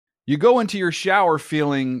You go into your shower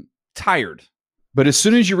feeling tired, but as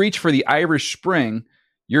soon as you reach for the Irish Spring,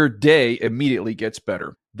 your day immediately gets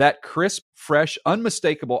better. That crisp, fresh,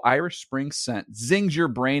 unmistakable Irish Spring scent zings your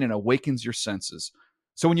brain and awakens your senses.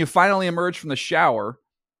 So when you finally emerge from the shower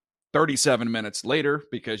 37 minutes later,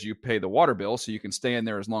 because you pay the water bill so you can stay in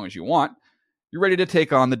there as long as you want, you're ready to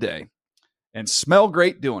take on the day and smell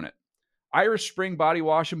great doing it. Irish Spring Body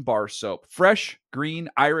Wash and Bar Soap. Fresh, green,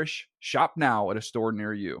 Irish. Shop now at a store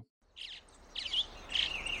near you.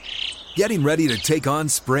 Getting ready to take on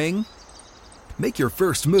spring? Make your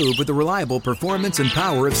first move with the reliable performance and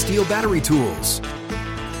power of Steel battery tools.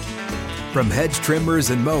 From hedge trimmers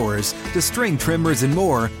and mowers to string trimmers and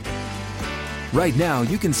more, right now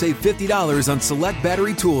you can save $50 on select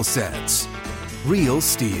battery tool sets. Real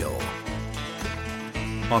Steel.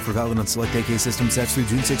 Offer valid on select AK system sets through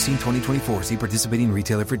June 16, 2024. See participating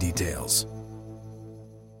retailer for details.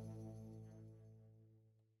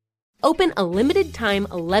 Open a limited-time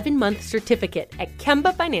 11-month certificate at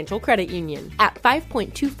Kemba Financial Credit Union. At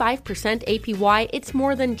 5.25% APY, it's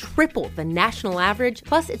more than triple the national average,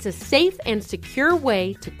 plus it's a safe and secure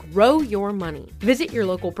way to grow your money. Visit your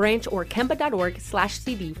local branch or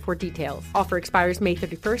kemba.org/CD for details. Offer expires May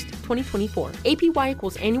 31st, 2024. APY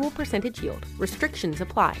equals annual percentage yield. Restrictions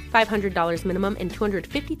apply. $500 minimum and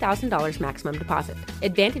 $250,000 maximum deposit.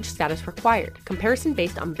 Advantage status required. Comparison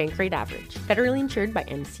based on bank rate average. Federally insured by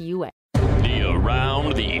NCUA. The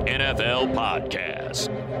Around the NFL podcast.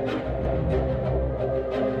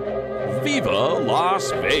 Viva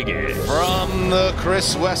Las Vegas. From the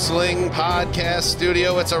Chris Wessling podcast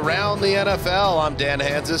studio, it's Around the NFL. I'm Dan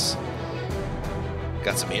Hansis.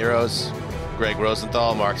 Got some heroes. Greg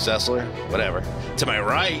Rosenthal, Mark Sessler, whatever. To my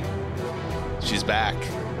right, she's back.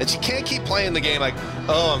 And she can't keep playing the game like,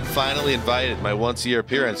 oh, I'm finally invited, my once-a-year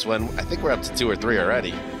appearance, when I think we're up to 2 or 3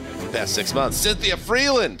 already the past 6 months. Cynthia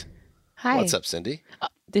Freeland. Hi. What's up, Cindy?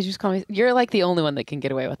 Did you just call me? You're like the only one that can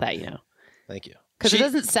get away with that, you know. Thank you. Because it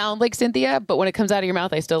doesn't sound like Cynthia, but when it comes out of your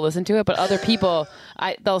mouth, I still listen to it. But other people,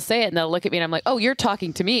 they'll say it and they'll look at me and I'm like, oh, you're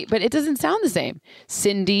talking to me. But it doesn't sound the same.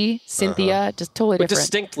 Cindy, Cynthia, just totally But different.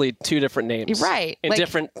 distinctly two different names. You're right. And Like-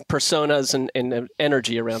 different personas and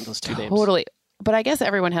energy around those two names. Totally. But I guess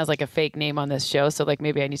everyone has like a fake name on this show. So like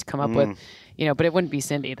maybe I need to come up with, you know, but it wouldn't be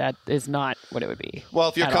Cindy. That is not what it would be.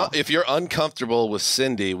 Well, at all. if you're uncomfortable with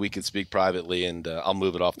Cindy, we could speak privately and I'll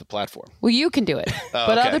move it off the platform. Well, you can do it,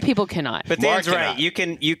 but okay. other people cannot. But Mark Dan's right.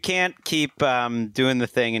 cannot. You can't keep doing the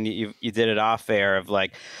thing, and you did it off air of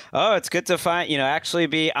like, oh, it's good to actually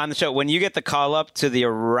be on the show. When you get the call up to the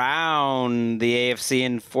Around the AFC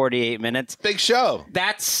in 48 minutes, Big show.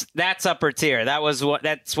 that's upper tier.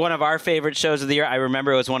 That's one of our favorite shows of the year. I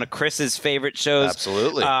remember it was one of Chris's favorite shows.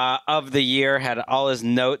 Absolutely. Of the year. Had all his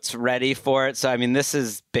notes ready for it. So I mean, this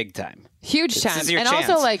is big time. Huge This time. is your And chance.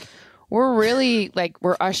 also like, we're really like,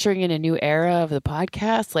 we're ushering in a new era of the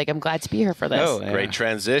podcast. Like, I'm glad to be here for this. Oh, yeah. Great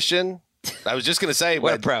transition. I was just going to say,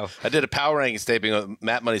 What a pro. I did a Power Rankings taping with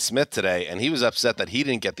Matt Money Smith today, and he was upset that he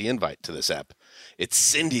didn't get the invite to this app. It's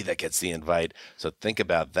Cindy that gets the invite, so think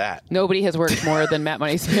about that. Nobody has worked more than Matt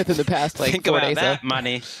Money Smith in the past like Think 4 about days. that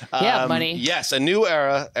money. Yeah, money. Yes, a new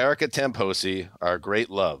era. Erica Temposi, our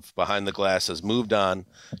great love behind the glass, has moved on.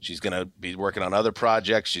 She's going to be working on other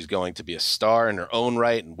projects. She's going to be a star in her own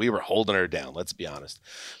right, and we were holding her down, let's be honest.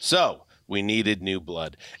 So we needed new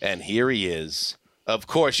blood, and here he is. Of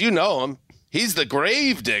course, you know him. He's the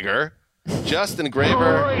grave digger, Justin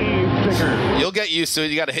Graver. You'll get used to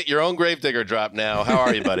it. You got to hit your own grave digger drop now. How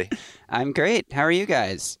are you, buddy? I'm great. How are you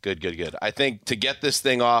guys? Good. I think to get this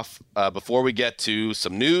thing off, before we get to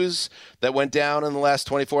some news that went down in the last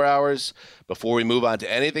 24 hours, before we move on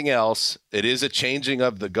to anything else, it is a changing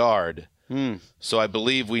of the guard. So I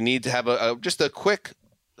believe we need to have just a quick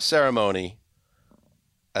ceremony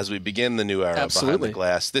as we begin the new era behind Absolutely. the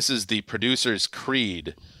glass. This is the producer's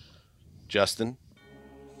creed. Justin.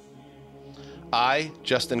 I,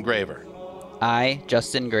 Justin Graver, I,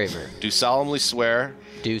 Justin Graver, do solemnly swear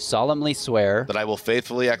do solemnly swear that I will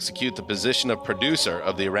faithfully execute the position of producer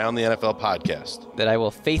of the Around the NFL podcast that I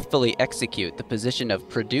will faithfully execute the position of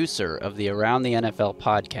producer of the Around the NFL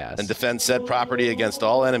podcast and defend said property against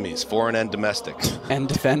all enemies, foreign and domestic. and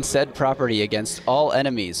defend said property against all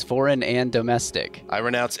enemies, foreign and domestic. I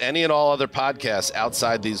renounce any and all other podcasts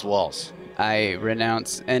outside these walls. I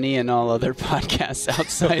renounce any and all other podcasts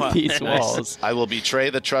outside these walls. I will betray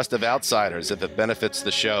the trust of outsiders if it benefits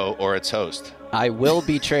the show or its host. I will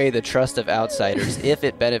betray the trust of outsiders if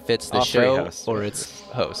it benefits the All three show hosts. or its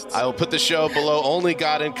hosts. I will put the show below only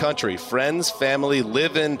God and country. Friends, family,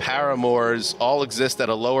 live-in, paramours all exist at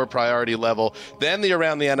a lower priority level than the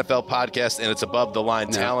Around the NFL podcast, and it's above the line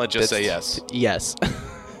talent. Just say yes. Yes.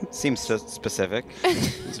 Seems so specific.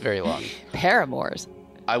 It's very long. Paramours.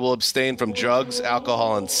 I will abstain from drugs,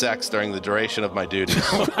 alcohol, and sex during the duration of my duties.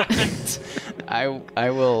 I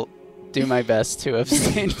will do my best to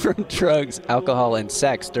abstain from drugs, alcohol, and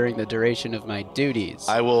sex during the duration of my duties.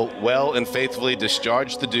 I will well and faithfully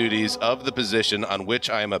discharge the duties of the position on which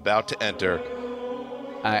I am about to enter.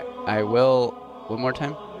 I will. One more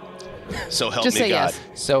time. So help Just me say God. yes.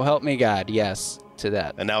 So help me God. Yes to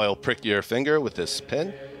that. And now I will prick your finger with this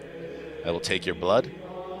pin. I will take your blood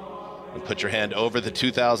and put your hand over the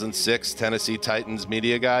 2006 Tennessee Titans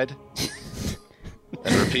media guide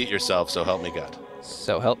and repeat yourself, so help me God.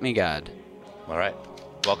 So help me God. All right.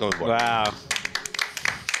 Welcome aboard. Wow.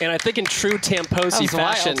 And I think in true Tamposi That was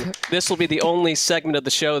fashion, wild. this will be the only segment of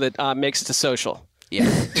the show that makes it to social.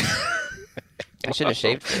 Yeah. I should have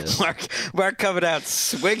shaved for this. Mark coming out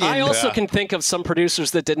swinging. I also can think of some producers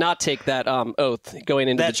that did not take that oath going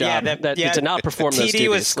into the job, that did not perform those TD duties.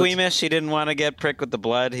 was squeamish. He didn't want to get pricked with the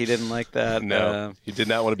blood. He didn't like that. No, he did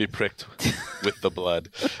not want to be pricked with the blood.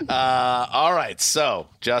 All right. So,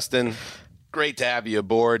 Justin, great to have you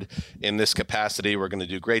aboard in this capacity. We're going to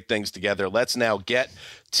do great things together. Let's now get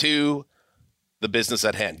to the business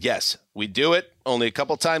at hand. Yes, we do it only a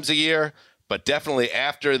couple times a year, but definitely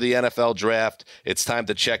after the NFL draft, it's time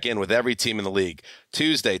to check in with every team in the league.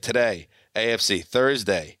 Tuesday, today, AFC.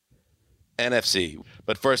 Thursday, NFC.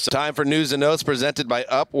 But first, time for news and notes presented by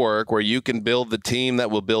Upwork, where you can build the team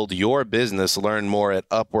that will build your business. Learn more at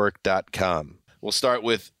Upwork.com. We'll start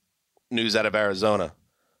with news out of Arizona.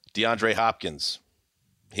 DeAndre Hopkins.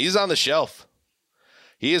 He's on the shelf.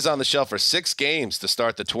 He is on the shelf for 6 games to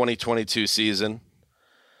start the 2022 season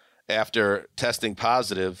after testing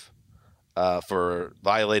positive for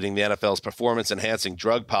violating the NFL's performance-enhancing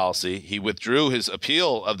drug policy. He withdrew his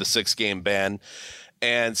appeal of the 6-game ban.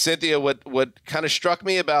 And Cynthia, what kind of struck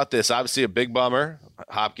me about this, obviously a big bummer.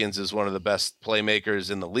 Hopkins is one of the best playmakers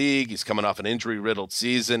in the league. He's coming off an injury-riddled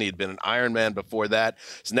season. He'd been an Ironman before that.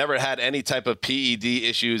 He's never had any type of PED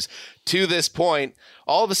issues to this point.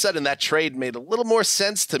 All of a sudden, that trade made a little more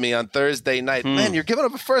sense to me on Thursday night. Man, you're giving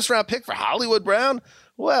up a first-round pick for Hollywood Brown?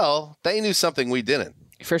 Well, they knew something we didn't.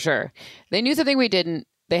 For sure. They knew something we didn't.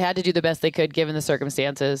 They had to do the best they could given the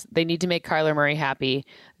circumstances. They need to make Kyler Murray happy.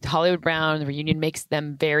 Hollywood Brown, the reunion makes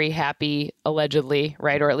them very happy, allegedly,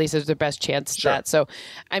 right? Or at least there's their best chance to that. So,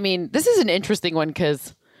 I mean, this is an interesting one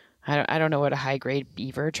because I don't know what a high-grade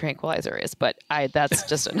beaver tranquilizer is, but that's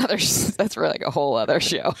just another, that's really like a whole other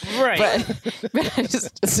show. Right. But it's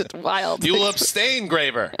just wild. You will abstain,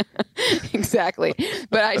 Graver. Exactly.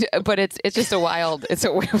 But it's just a wild, it's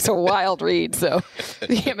a wild read. So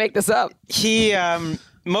you can't make this up. He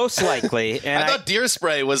most likely. And I thought deer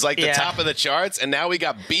spray was like the top of the charts, and now we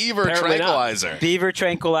got beaver tranquilizer. Beaver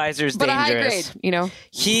tranquilizer but dangerous. A high grade, you know.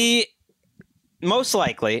 He most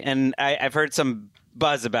likely, and I've heard some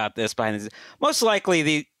buzz about this behind this. Most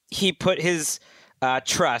likely, he put his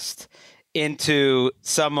trust into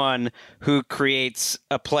someone who creates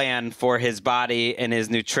a plan for his body and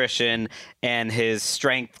his nutrition and his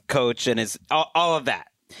strength coach and his all of that.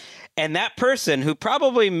 And that person who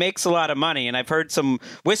probably makes a lot of money, and I've heard some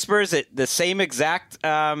whispers that the same exact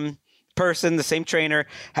person, the same trainer,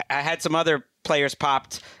 I had some other players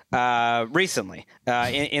popped recently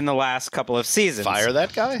in the last couple of seasons. Fire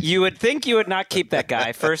that guy? You would think you would not keep that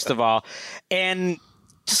guy, first of all. And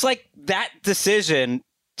just like that decision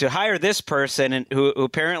to hire this person and who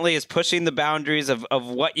apparently is pushing the boundaries of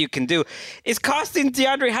what you can do is costing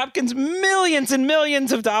DeAndre Hopkins millions and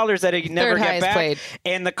millions of dollars that he never get back. Played.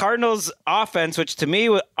 And the Cardinals offense, which to me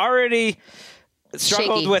was already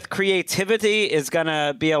struggled Shaky. with creativity, is going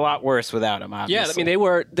to be a lot worse without him, obviously. Yeah, I mean, they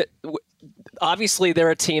were obviously they're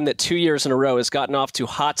a team that 2 years in a row has gotten off to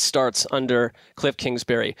hot starts under Cliff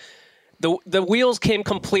Kingsbury. The wheels came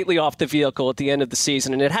completely off the vehicle at the end of the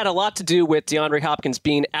season, and it had a lot to do with DeAndre Hopkins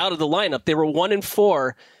being out of the lineup. They were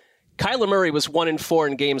 1-4. Kyler Murray was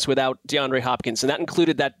 1-4 in games without DeAndre Hopkins, and that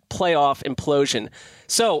included that playoff implosion.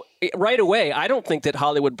 So right away, I don't think that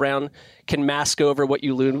Hollywood Brown can mask over what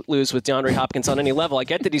you lose with DeAndre Hopkins on any level. I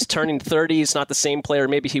get that he's turning 30. He's not the same player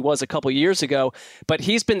maybe he was a couple years ago, but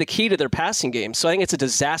he's been the key to their passing game. So I think it's a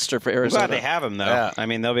disaster for Arizona. I'm glad they have him, though. Yeah. I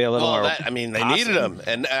mean, they'll be a little more They needed him.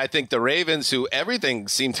 And I think the Ravens, who everything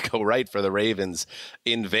seemed to go right for the Ravens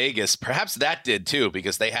in Vegas, perhaps that did too,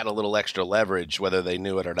 because they had a little extra leverage, whether they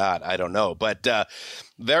knew it or not. I don't know. But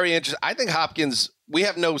very interesting. I think Hopkins, we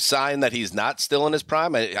have no sign that he's not still in his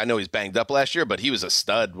prime. I know he's banged up last year, but he was a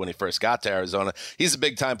stud when he first got to Arizona. He's a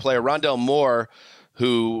big-time player. Rondell Moore,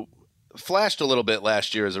 who flashed a little bit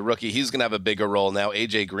last year as a rookie, he's going to have a bigger role now.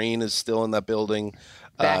 A.J. Green is still in that building.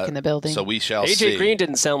 back in the building. So we shall see. AJ Green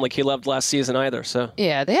didn't sound like he loved last season either. So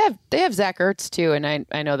Yeah, they have Zach Ertz too, and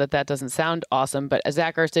I know that doesn't sound awesome, but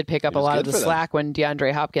Zach Ertz did pick up a lot of the slack when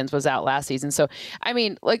DeAndre Hopkins was out last season. So I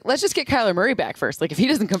mean, like, let's just get Kyler Murray back first. Like, if he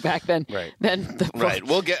doesn't come back, then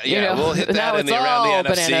We'll get we'll hit that in the around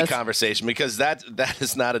the NFC conversation, because that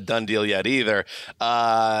is not a done deal yet either.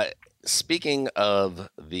 Speaking of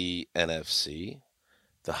the NFC,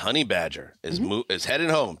 the Honey Badger is heading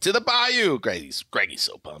home to the Bayou. Greggy's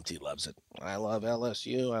so pumped. He loves it. I love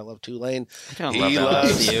LSU. I love Tulane. I don't love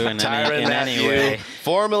LSU in any way.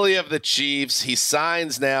 Formerly of the Chiefs. He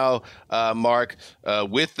signs now, Mark,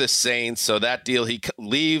 with the Saints. So that deal, he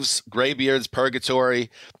leaves Graybeard's purgatory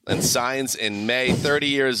and signs in May, 30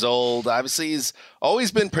 years old. Obviously, he's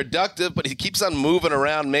always been productive, but he keeps on moving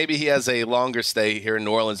around. Maybe he has a longer stay here in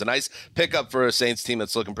New Orleans. A nice pickup for a Saints team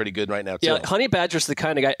that's looking pretty good right now, too. Yeah, Honey Badger's the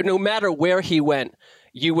kind of guy, no matter where he went,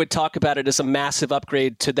 you would talk about it as a massive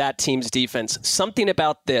upgrade to that team's defense. Something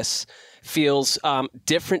about this feels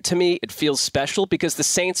different to me. It feels special because the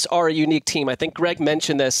Saints are a unique team. I think Greg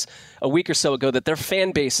mentioned this a week or so ago, that their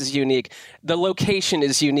fan base is unique. The location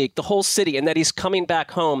is unique, the whole city, and that he's coming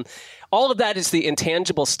back home. All of that is the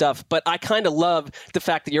intangible stuff, but I kind of love the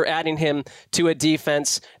fact that you're adding him to a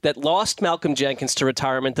defense that lost Malcolm Jenkins to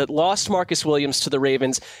retirement, that lost Marcus Williams to the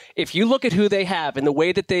Ravens. If you look at who they have and the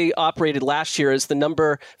way that they operated last year as the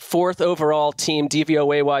number 4th overall team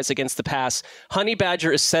DVOA-wise against the pass, Honey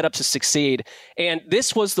Badger is set up to succeed. And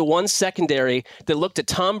this was the one secondary that looked at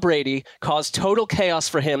Tom Brady, caused total chaos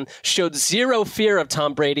for him, showed zero fear of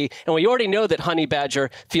Tom Brady, and we already know that Honey Badger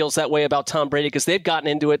feels that way about Tom Brady because they've gotten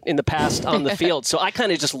into it in the past on the field. So I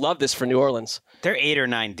kind of just love this for New Orleans. They're 8 or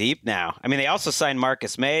 9 deep now. I mean, they also signed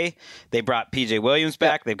Marcus May. They brought P.J. Williams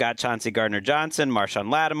back. They've got Chauncey Gardner-Johnson, Marshawn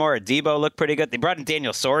Lattimore, Adebo looked pretty good. They brought in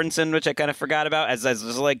Daniel Sorensen, which I kind of forgot about as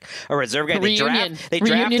like a reserve guy. They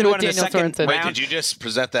drafted one in the second round. Wait, did you just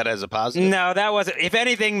present that as a positive? No, that wasn't. If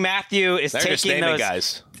anything, Matthew is taking those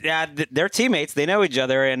guys. Yeah, they're teammates. They know each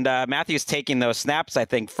other, and Matthew's taking those snaps, I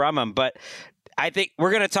think, from him. But I think we're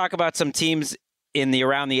going to talk about some teams in the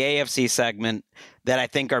around the AFC segment that I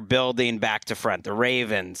think are building back to front. The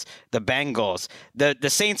Ravens, the Bengals, the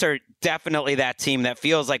Saints are definitely that team that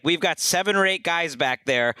feels like we've got 7 or 8 guys back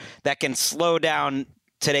there that can slow down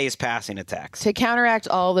today's passing attacks. To counteract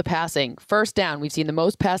all the passing, first down, we've seen the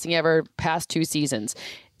most passing ever past 2 seasons.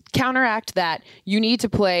 Counteract that, you need to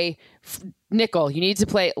play nickel. You need to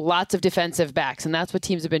play lots of defensive backs, and that's what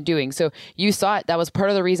teams have been doing. So you saw it. That was part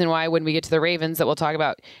of the reason why when we get to the Ravens that we'll talk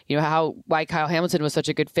about, why Kyle Hamilton was such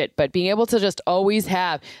a good fit. But being able to just always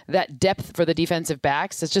have that depth for the defensive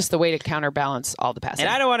backs is just the way to counterbalance all the passing.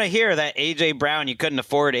 And I don't want to hear that A.J. Brown, you couldn't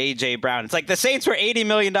afford A.J. Brown. It's like the Saints were $80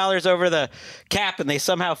 million over the cap, and they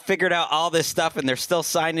somehow figured out all this stuff, and they're still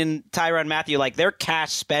signing Tyrann Mathieu. Like, their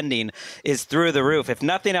cash spending is through the roof. If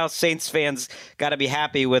nothing else, Saints fans got to be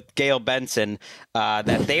happy with Gayle Benson.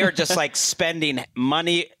 That they are just like spending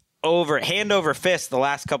money hand over fist the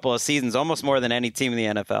last couple of seasons, almost more than any team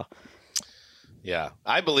in the NFL. Yeah,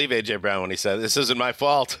 I believe AJ Brown when he said, "This isn't my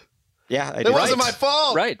fault." Yeah, it wasn't my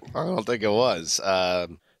fault. Right? I don't think it was.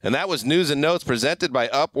 And that was News and Notes presented by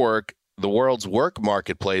Upwork, the world's work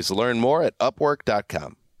marketplace. Learn more at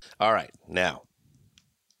Upwork.com. All right, now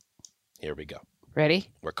here we go. Ready?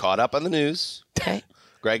 We're caught up on the news. Okay.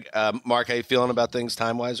 Greg, Mark, how you feeling about things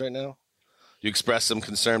time-wise right now? You expressed some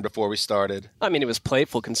concern before we started. I mean, it was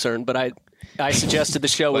playful concern, but I suggested the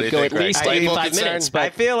show would go at least Playful 85 concern? minutes. But I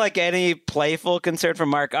feel like any playful concern from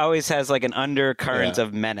Mark always has like an undercurrent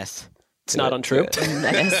of menace. it's not untrue.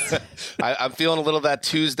 I'm feeling a little of that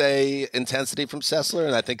Tuesday intensity from Sessler,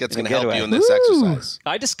 and I think that's going to help you in this exercise.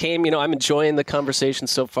 I just came, I'm enjoying the conversation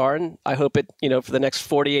so far, and I hope it, for the next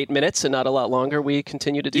 48 minutes and not a lot longer, we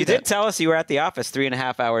continue to do that. You did tell us you were at the office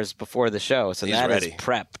 3.5 hours before the show, so that is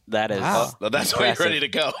prep. That is that's why you're ready to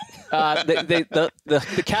go.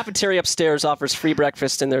 The cafeteria upstairs offers free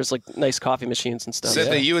breakfast, and there's like nice coffee machines and stuff.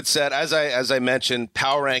 Cynthia, you had said, as I mentioned,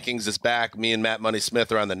 Power Rankings is back. Me and Matt Money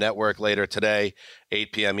Smith are on the network later today,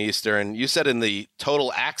 8 p.m. Eastern. You said in the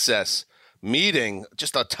Total Access meeting,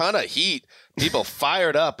 just a ton of heat. People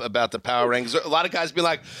fired up about the Power Rankings. A lot of guys be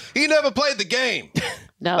like, he never played the game.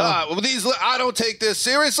 No. I don't take this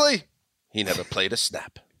seriously. He never played a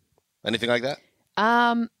snap. Anything like that?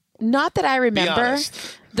 Not that I remember.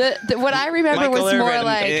 honest. The what I remember Michael was more Irvin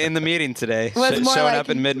like in the meeting today, was more showing like- up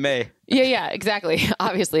in mid-May. Yeah, exactly.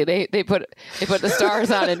 Obviously, they put the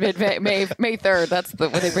stars on in May 3rd. That's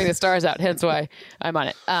when they bring the stars out. Hence why I'm on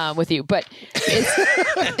it with you. But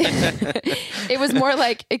it was more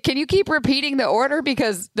like, can you keep repeating the order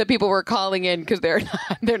because the people were calling in because they're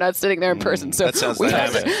not sitting there in person. So That sounds we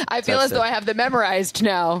have dynamic. to, I feel as though I have them memorized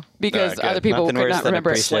now because All right, good. other people Nothing could worse not than a remember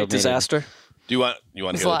it. pre-show Like meeting. disaster. Do you want to It's hear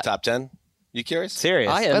a the lot. top 10? You curious?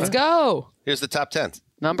 Serious. I am. Let's go. Here's the top 10.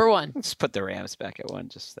 Number 1. Let's put the Rams back at 1.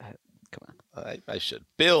 Just that. Come on. I should.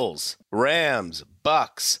 Bills, Rams,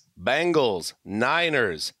 Bucks, Bengals,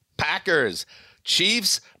 Niners, Packers,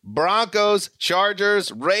 Chiefs, Broncos,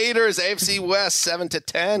 Chargers, Raiders, AFC West, 7 to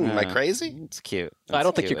 10. Am I crazy? It's cute. I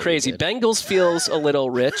don't think That's you're cute what crazy. you did. Bengals feels a little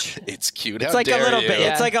rich. It's cute. It's How like a dare little you? bit.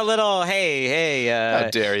 Yeah. It's like a little. Hey. How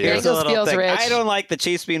dare you? Here's a Bengals little feels thing. rich. I don't like the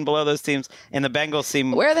Chiefs being below those teams, and the Bengals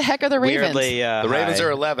seem Where the heck are the Ravens? weirdly. The Ravens high.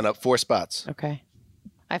 are 11, up 4 spots. Okay.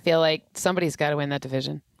 I feel like somebody's got to win that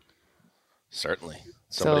division. Certainly.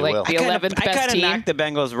 So, Somebody like, will. the 11th I best kind of team. knocked the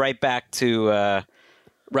Bengals right back to.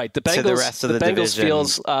 Right. The To Bengals. the rest of the Bengals division.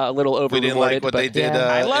 feels a little over. we didn't like what they did yeah.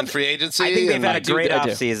 I in love- free agency. I think they've and- had a great I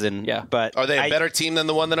do. offseason. Yeah. But Are they a better team than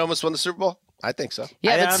the one that almost won the Super Bowl? I think so.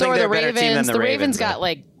 Yeah, I but don't so think are they're the a better team than Ravens. the The Ravens Ravens, got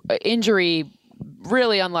like injury,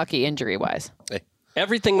 really unlucky injury wise.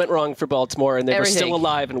 Everything went wrong for Baltimore, and they were still Everything.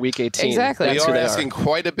 alive in Week 18. Exactly. We That's who are they asking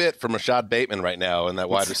quite a bit from Rashad Bateman right now in that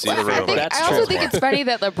wide receiver I room. think That's I also true. think it's funny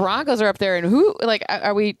that the Broncos are up there, and who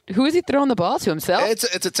is he throwing the ball to himself? It's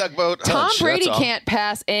a tugboat. Tom hunch, Brady that's all. can't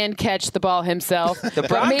pass and catch the ball himself. the but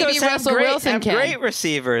Broncos maybe have Russell Wilson have can. great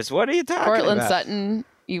receivers. What are you talking Cortland about? Sutton.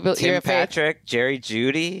 You're Tim a faith. Patrick, Jerry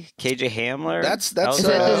Judy, KJ Hamler. That's-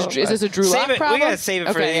 Is this a Drew Save Lock it. problem? We gotta save it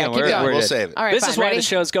for Okay, the yeah, end. keep going. We'll save it. All right, This fine. is why Ready? the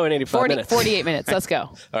show's going 85 minutes. 48 minutes. Let's go.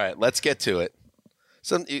 All right, let's get to it.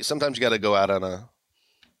 Sometimes you got to go out on a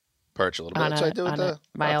perch a little bit. On That's what I do with a the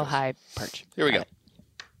mile Broncos. high perch. Here we go.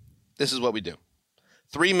 This is what we do.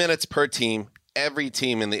 3 minutes per team. Every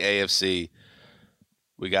team in the AFC.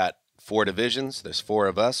 We got 4 divisions. There's 4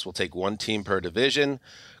 of us. We'll take 1 team per division.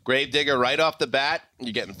 Gravedigger, right off the bat,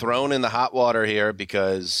 you're getting thrown in the hot water here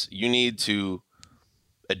because you need to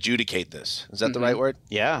adjudicate this. Is that the right word?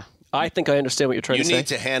 Yeah. I think I understand what you're trying You to say. need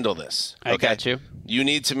to handle this. I got you. You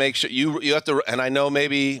need to make sure you have to, and I know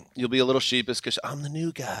maybe you'll be a little sheepish because I'm the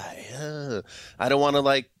new guy. I don't want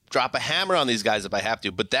to drop a hammer on these guys if I have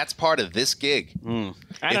to, but that's part of this gig.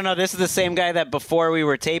 I don't know. This is the same guy that before we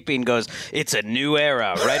were taping goes, "It's a new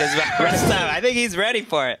era." Right as rest time. I think he's ready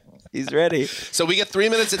for it. He's ready. So we get 3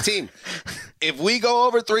 minutes a team. If we go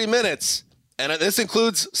over 3 minutes, and this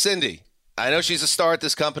includes Cindy, I know she's a star at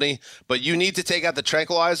this company, but you need to take out the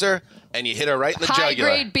tranquilizer and you hit her right in the High jugular.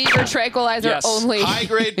 grade beaver tranquilizer Yes. only. High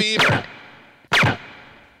grade beaver.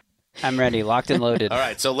 I'm ready, locked and loaded. All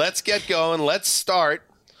right, so let's get going. Let's start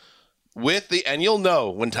with and you'll know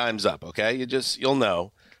when time's up, okay? You'll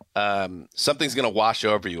know. Something's going to wash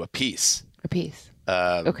over you, a piece A piece.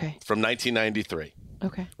 Okay. from 1993.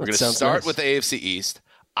 Okay. We're going to sounds start nice. with the AFC East.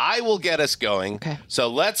 I will get us going. Okay. So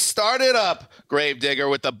let's start it up, Gravedigger,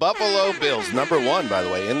 with the Buffalo Bills. Number 1, by the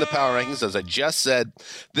way, in the power rankings, as I just said.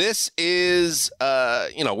 This is,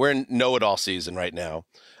 we're in know-it-all season right now.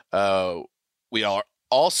 We are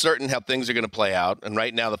all certain how things are going to play out. And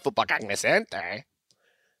right now, the football cognoscente.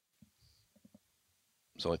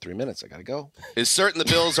 It's only 3 minutes. I got to go. Is certain the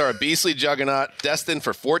Bills are a beastly juggernaut, destined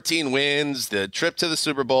for 14 wins, the trip to the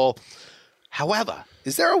Super Bowl. However,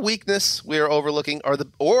 is there a weakness we are overlooking? Are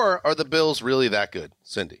the Bills really that good,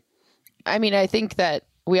 Cindy? I mean, I think that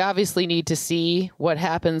we obviously need to see what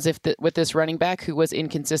happens with this running back who was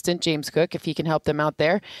inconsistent, James Cook, if he can help them out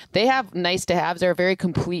there. They have nice to haves. They're a very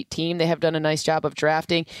complete team. They have done a nice job of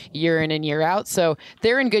drafting year in and year out. So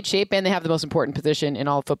they're in good shape, and they have the most important position in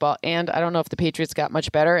all of football. And I don't know if the Patriots got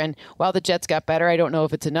much better. And while the Jets got better, I don't know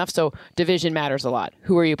if it's enough. So division matters a lot.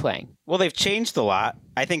 Who are you playing? Well, they've changed a lot.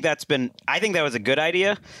 I think that was a good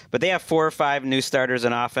idea, but they have 4 or 5 new starters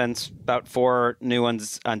in offense, about 4 new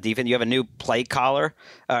ones on defense. You have a new play caller.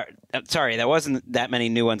 Sorry, that wasn't that many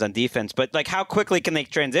new ones on defense, but how quickly can they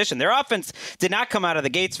transition? Their offense did not come out of the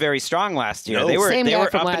gates very strong last year. No. They were Same guy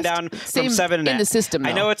up from and down same from 7 in the system, I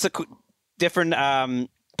though. know it's a different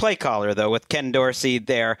play caller though with Ken Dorsey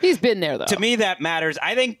there. He's been there, though. To me, that matters.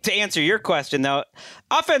 I think to answer your question, though,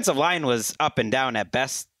 offensive line was up and down at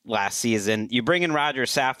best last season. You bring in Roger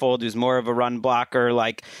Saffold, who's more of a run blocker,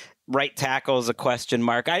 right tackle is a question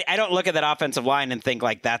mark. I don't look at that offensive line and think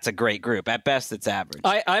that's a great group. At best, it's average.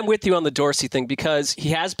 I'm with you on the Dorsey thing because he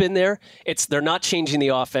has been there. They're not changing the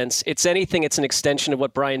offense. It's an extension of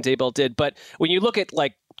what Brian Daboll did. But when you look at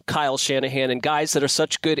Kyle Shanahan and guys that are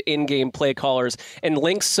such good in-game play callers and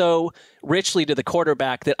link so richly to the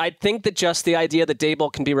quarterback that I think that just the idea that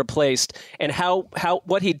Daboll can be replaced and how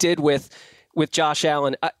what he did with Josh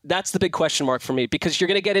Allen, that's the big question mark for me, because you're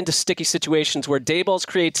going to get into sticky situations where Daboll's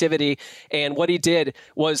creativity and what he did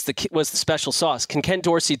was the special sauce. Can Ken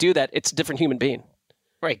Dorsey do that? It's a different human being.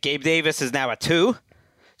 Right. Gabe Davis is now a 2.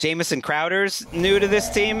 Jamison Crowder's new to this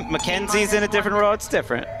team. McKenzie's in a different role. It's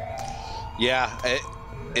different. Yeah,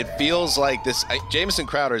 it feels like this. Jamison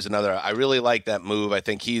Crowder is another. I really like that move. I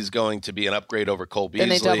think he's going to be an upgrade over Cole Beasley.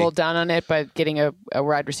 Then they doubled down on it by getting a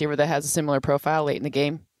wide receiver that has a similar profile late in the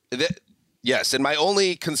game. Yes, and my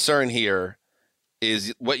only concern here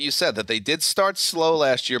is what you said, that they did start slow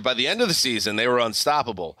last year. By the end of the season, they were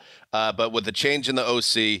unstoppable. But with the change in the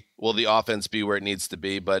OC, will the offense be where it needs to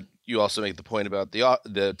be? But you also make the point about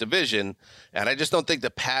the division, and I just don't think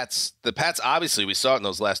the Pats, obviously, we saw it in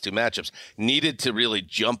those last 2 matchups, needed to really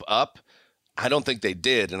jump up. I don't think they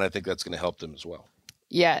did, and I think that's going to help them as well.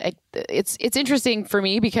 Yeah, it's interesting for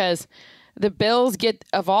me because the Bills get,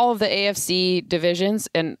 of all of the AFC divisions,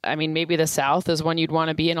 and I mean, maybe the South is one you'd want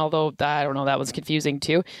to be in, although I don't know, that was confusing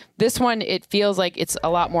too. This one, it feels like it's a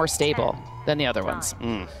lot more stable than the other ones.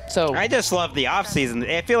 So I just love the offseason.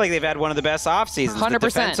 I feel like they've had one of the best offseasons. 100%. The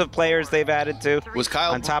defensive players they've added to. Was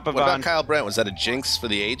Kyle on top of what about Kyle Brandt? Was that a jinx for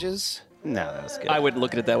the ages? No, that was good. I wouldn't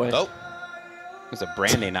look at it that way. Oh. It was a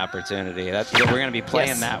branding opportunity. We're going to be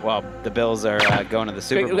playing that while the Bills are going to the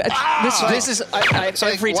Super Bowl. This is I have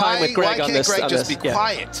every time with Greg on this. Why can't Greg just be Yeah.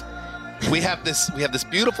 quiet? We have this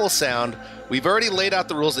beautiful sound. We've already laid out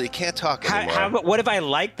the rules that you can't talk anymore. What if I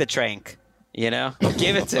like the trank? You know,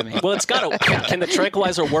 give it to me. Well, it's got to. Can the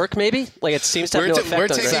tranquilizer work? Maybe. Like it seems to have no effect. We're on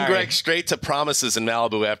taking Greg. Greg straight to Promises in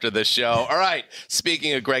Malibu after this show. All right.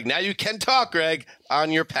 Speaking of Greg, now you can talk, Greg,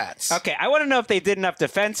 on your Pats. Okay, I want to know if they did enough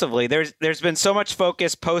defensively. There's been so much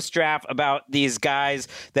focus post-draft about these guys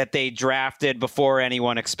that they drafted before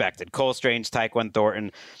anyone expected. Cole Strange, Tyquan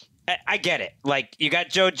Thornton. I get it. Like, you got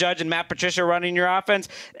Joe Judge and Matt Patricia running your offense.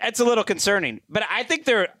 That's a little concerning. But I think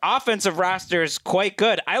their offensive roster is quite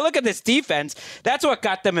good. I look at this defense. That's what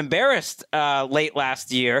got them embarrassed late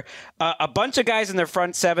last year. A bunch of guys in their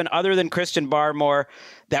front 7, other than Christian Barmore,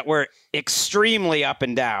 that were extremely up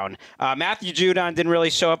and down. Matthew Judon didn't really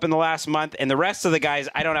show up in the last month, and the rest of the guys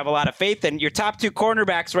I don't have a lot of faith in. Your top 2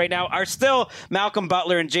 cornerbacks right now are still Malcolm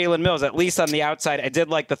Butler and Jalen Mills, at least on the outside. I did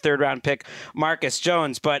like the 3rd-round pick, Marcus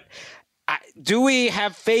Jones, but do we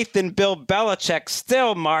have faith in Bill Belichick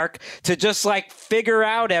still, Mark, to just figure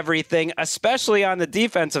out everything, especially on the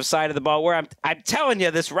defensive side of the ball, where I'm telling you,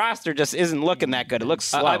 this roster just isn't looking that good. It looks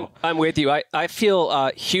slow. I'm with you. I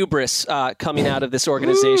feel hubris coming out of this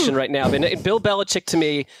organization right now. And Bill Belichick, to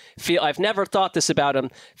me, I've never thought this about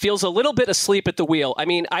him, feels a little bit asleep at the wheel. I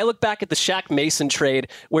mean, I look back at the Shaq Mason trade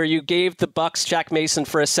where you gave the Bucs Shaq Mason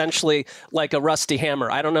for essentially like a rusty hammer.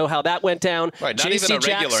 I don't know how that went down. Right, not even a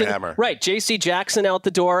regular hammer. Right. J.C. Jackson out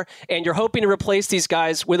the door, and you're hoping to replace these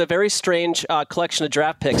guys with a very strange collection of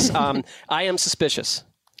draft picks. I am suspicious.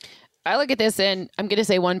 I look at this and I'm going to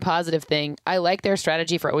say one positive thing. I like their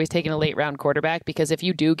strategy for always taking a late round quarterback, because if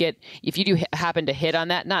you do happen to hit on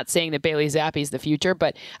that, not saying that Bailey Zappe's the future,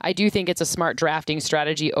 but I do think it's a smart drafting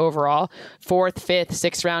strategy overall. 4th, 5th,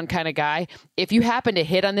 6th round kind of guy. If you happen to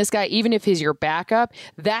hit on this guy, even if he's your backup,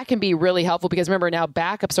 that can be really helpful, because remember now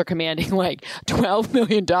backups are commanding like $12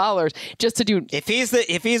 million just to do. If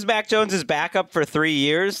he's Mac Jones's backup for 3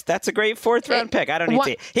 years, that's a great 4th round pick. I don't need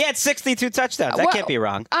to. He had 62 touchdowns. That can't be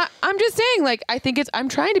wrong. I'm just saying, I'm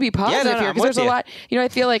trying to be positive here, because there's a lot, I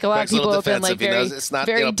feel like a lot of people have been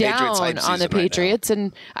very down on the Patriots,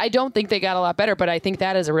 and I don't think they got a lot better, but I think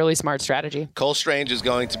that is a really smart strategy. Cole Strange is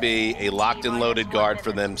going to be a locked and loaded guard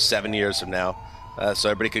for them 7 years from now, so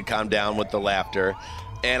everybody could calm down with the laughter.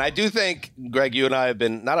 And I do think, Greg, you and I have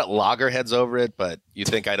been not at loggerheads over it, but you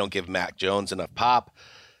think I don't give Mac Jones enough pop.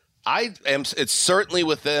 It's certainly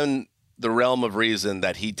within the realm of reason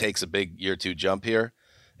that he takes a big year 2 jump here.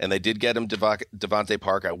 And they did get him Devontae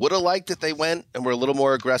Parker. I would have liked if they went and were a little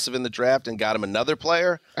more aggressive in the draft and got him another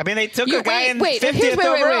player. I mean, they took a guy in 50th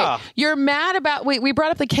overall. You're mad about we brought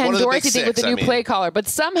up the Ken Dorsey thing with the new play caller, but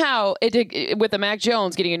somehow with the Mac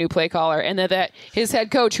Jones getting a new play caller, and that his head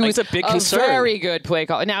coach, who is a very good play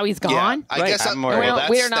caller, now he's gone. Yeah, I guess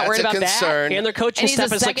we're not worried about that. And their coaching staff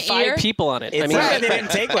has 5 people on it. I mean, they didn't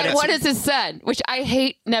take one. And what is his son? Which I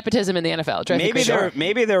hate nepotism in the NFL.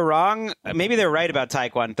 Maybe they're wrong. Maybe they're right about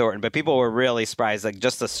Tyquan Thornton, but people were really surprised.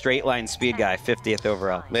 Just a straight line speed guy, 50th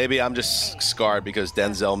overall. Maybe I'm just scarred because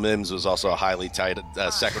Denzel Mims was also a highly tight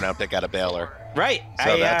 2nd round pick out of Baylor. Right.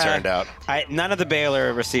 So that turned out. None of the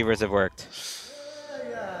Baylor receivers have worked.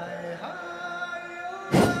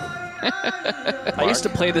 I used to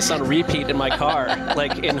play this on repeat in my car,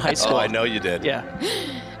 like in high school. Oh, I know you did. Yeah.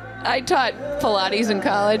 I taught Pilates in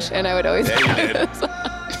college, and I would always. Yeah, you did.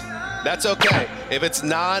 That's okay. If it's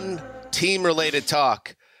non-team related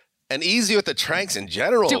talk, and easy with the Tranks in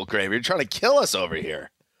general, Grave. You're trying to kill us over here.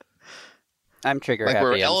 I'm trigger like happy.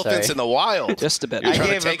 we're elephants in the wild. Just a bit. You're I trying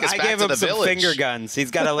gave to take him, us I back gave to him the some village. finger guns.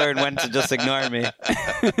 He's got to learn when to just ignore me.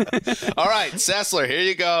 All right, Sessler, here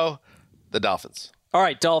you go. The Dolphins. All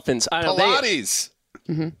right, Dolphins. I know Pilates.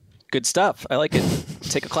 good stuff. I like it.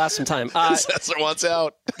 Take a class sometime. Sessler wants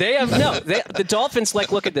out. The Dolphins,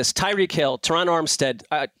 look at this. Tyreek Hill, Teron Armstead,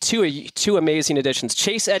 two amazing additions.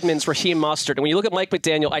 Chase Edmonds, Raheem Mostert. And when you look at Mike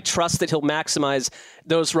McDaniel, I trust that he'll maximize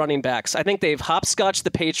those running backs. I think they've hopscotched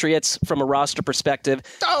the Patriots from a roster perspective,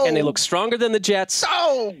 and they look stronger than the Jets.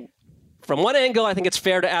 From one angle, I think it's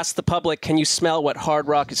fair to ask the public, can you smell what Hard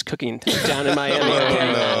Rock is cooking down in Miami?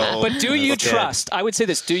 Okay? No. But do you trust, I would say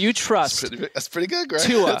this, do you trust That's pretty good, Greg.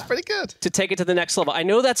 Tua That's pretty good. to take it to the next level? I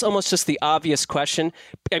know that's almost just the obvious question.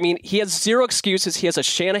 I mean, he has zero excuses. He has a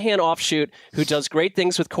Shanahan offshoot who does great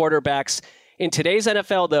things with quarterbacks. In today's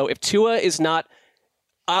NFL, though, if Tua is not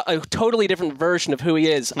a totally different version of who he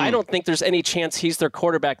is, I don't think there's any chance he's their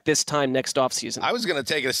quarterback this time next offseason. I was going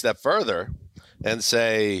to take it a step further and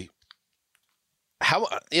say,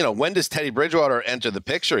 when does Teddy Bridgewater enter the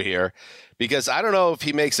picture here? Because I don't know if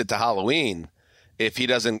he makes it to Halloween if he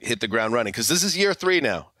doesn't hit the ground running, because this is year 3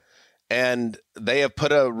 now. And they have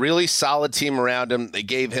put a really solid team around him. They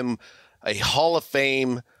gave him a Hall of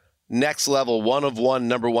Fame, next level, one-of-one,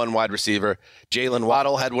 number 1 wide receiver. Jalen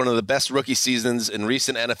Waddle had one of the best rookie seasons in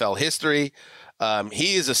recent NFL history.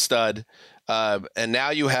 He is a stud. And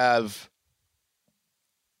now you have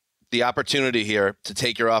the opportunity here to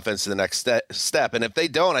take your offense to the next step. And if they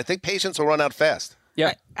don't, I think patience will run out fast.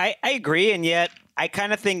 Yeah, I agree, and yet I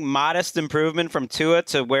kind of think modest improvement from Tua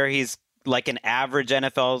to where he's like an average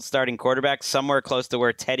NFL starting quarterback, somewhere close to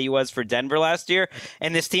where Teddy was for Denver last year.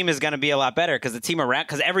 And this team is going to be a lot better because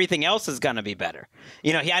everything else is going to be better.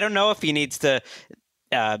 I don't know if he needs to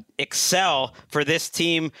excel for this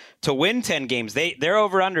team to win 10 games. Their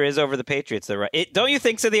over-under is over the Patriots. Don't you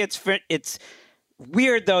think, Cynthia? It's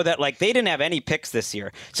weird, though, that they didn't have any picks this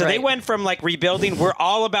year. So They went from rebuilding, we're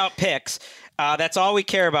all about picks. That's all we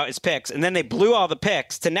care about is picks. And then they blew all the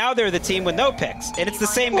picks to now they're the team with no picks. And it's the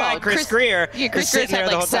same guy, Chris Greer. Yeah, Chris Greer's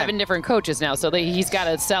had 7 different coaches now, so he's got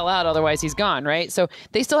to sell out, otherwise he's gone, right? So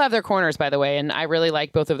they still have their corners, by the way, and I really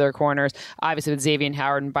like both of their corners. Obviously with Xavier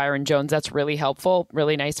Howard and Byron Jones, that's really helpful,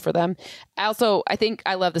 really nice for them. Also, I think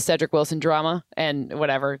I love the Cedric Wilson drama and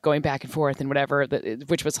whatever, going back and forth and whatever,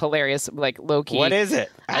 which was hilarious, low-key. What is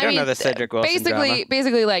it? I don't know the Cedric Wilson drama.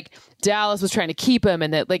 Basically, Dallas was trying to keep him,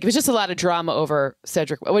 and that it was just a lot of drama over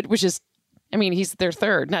Cedric, which is, I mean, he's their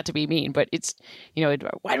third, not to be mean, but it's,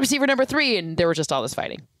 wide receiver number 3, and there was just all this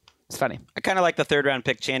fighting. It's funny. I kind of like the 3rd-round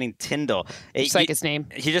pick, Channing Tindall. Just like his name.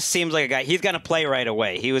 He just seems like a guy. He's going to play right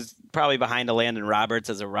away. He was probably behind a Landon Roberts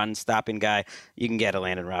as a run-stopping guy. You can get a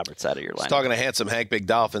Landon Roberts out of your line. Talking to handsome Hank, big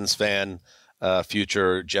Dolphins fan,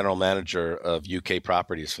 future general manager of UK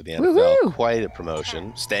properties for the NFL. Woo-hoo! Quite a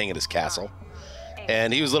promotion, staying at his castle.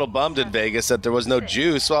 And he was a little bummed in Vegas that there was no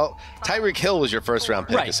juice. Well, Tyreek Hill was your first-round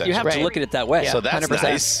pick, right. essentially. You have to look at it that way. So that's 100%.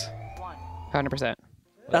 nice. 100%.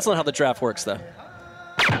 That's not how the draft works, though.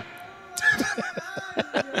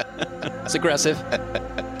 It's aggressive.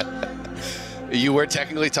 You were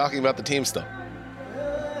technically talking about the team still.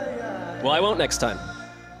 Well, I won't next time.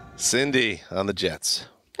 Cindy on the Jets.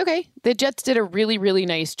 Okay. The Jets did a really, really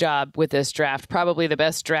nice job with this draft. Probably the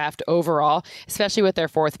best draft overall, especially with their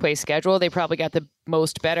 4th place schedule. They probably got the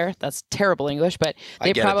most better. That's terrible English, but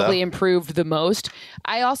they probably improved the most.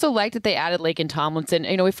 I also like that they added Laken Tomlinson.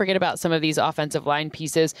 We forget about some of these offensive line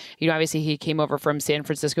pieces. Obviously he came over from San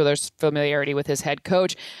Francisco. There's familiarity with his head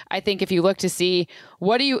coach. I think if you look to see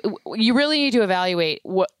you really need to evaluate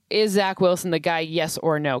what is Zach Wilson the guy, yes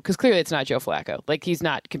or no? Because clearly it's not Joe Flacco. He's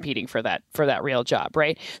not competing for that real job,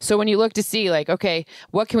 right? So when you look to see okay,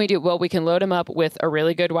 what can we do? Well, we can load him up with a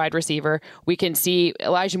really good wide receiver. We can see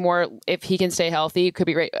Elijah Moore, if he can stay healthy, could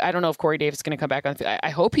be great. I don't know if Corey Davis is going to come back on. I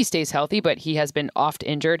hope he stays healthy, but he has been oft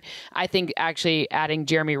injured. I think actually adding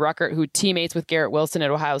Jeremy Ruckert, who teammates with Garrett Wilson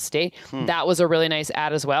at Ohio State, that was a really nice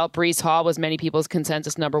add as well. Breece Hall was many people's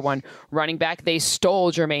consensus number 1 running back. They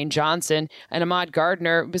stole Jermaine Johnson and Ahmad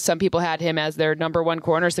Gardner. Some people had him as their number 1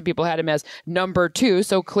 corner. Some people had him as number 2.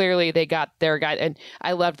 So clearly they got their guy. And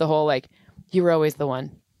I loved the whole you were always the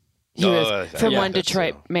one. He was from one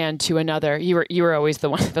Detroit man to another. You were always the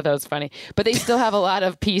one. I thought that was funny. But they still have a lot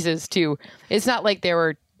of pieces too. It's not like they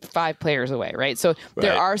were 5 players away, right? So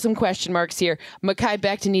there are some question marks here. Mekhi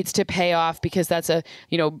Becton needs to pay off because that's a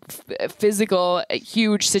physical,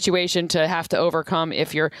 huge situation to have to overcome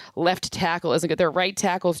if your left tackle isn't good. Their right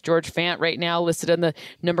tackle's George Fant right now, listed on the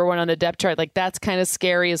number 1 on the depth chart. Like, that's kind of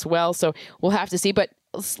scary as well. So we'll have to see. But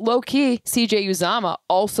low key, CJ Uzomah,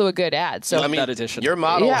 also a good ad. So that addition. Your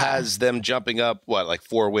model has them jumping up, like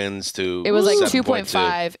 4 wins to it was like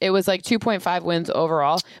 2.5. It was like 2.5 wins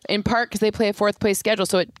overall, in part because they play a 4th place schedule.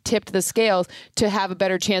 So it tipped the scales to have a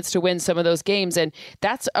better chance to win some of those games. And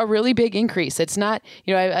that's a really big increase. It's not,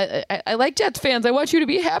 I like Jets fans. I want you to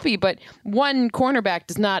be happy, but one cornerback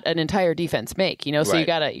does not an entire defense make, so you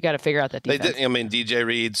gotta figure out that defense. They did, DJ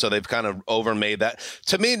Reed, so they've kind of overmade that.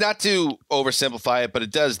 To me, not to oversimplify it, but it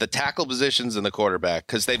does the tackle positions and the quarterback,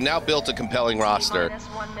 because they've now built a compelling roster.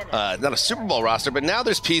 Not a Super Bowl roster, but now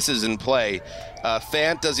there's pieces in play.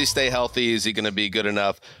 Fant, does he stay healthy? Is he going to be good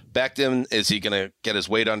enough? Becton, is he going to get his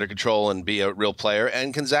weight under control and be a real player?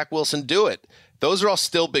 And can Zach Wilson do it? Those are all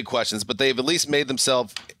still big questions, but they've at least made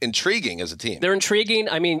themselves intriguing as a team. They're intriguing.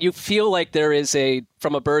 I mean, you feel like there is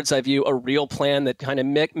from a bird's eye view, a real plan that kind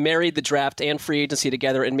of married the draft and free agency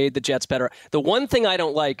together and made the Jets better. The one thing I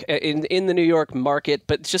don't like in the New York market,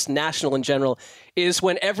 but just national in general, is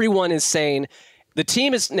when everyone is saying, the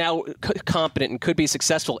team is now competent and could be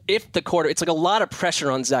successful if the it's like a lot of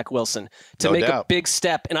pressure on Zach Wilson to make a big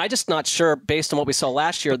step. And I'm just not sure, based on what we saw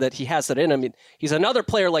last year, that he has that in him. I mean, he's another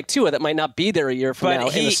player like Tua that might not be there a year from now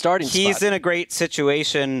in the starting spot. He's in a great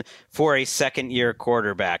situation for a second-year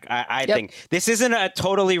quarterback. I think this isn't a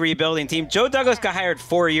totally rebuilding team. Joe Douglas got hired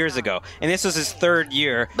 4 years ago, and this was his 3rd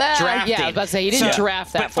year drafting. Yeah, I was about to say, he didn't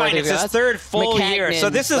draft that fine, it's his 3rd full year. So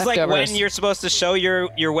this is like when you're supposed to show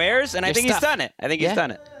your wares, and I think he's done it. I think he's done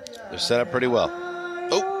it. They're set up pretty well.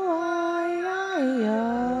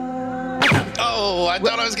 Oh, I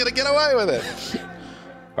thought I was going to get away with it.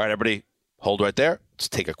 All right, everybody, hold right there. Let's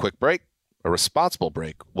take a quick break, a responsible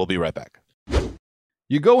break. We'll be right back.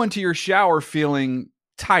 You go into your shower feeling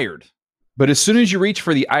tired, but as soon as you reach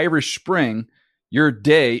for the Irish Spring, your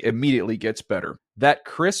day immediately gets better. That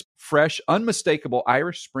crisp, fresh, unmistakable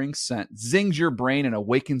Irish Spring scent zings your brain and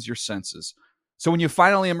awakens your senses. So when you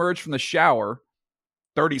finally emerge from the shower,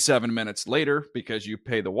 37 minutes later, because you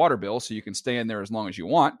pay the water bill so you can stay in there as long as you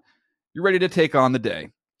want, you're ready to take on the day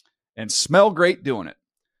and smell great doing it.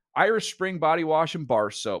 Irish Spring Body Wash and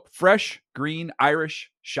Bar Soap. Fresh, green,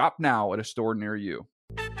 Irish. Shop now at a store near you.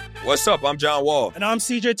 What's up? I'm John Wall. And I'm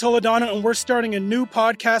CJ Toledano, and we're starting a new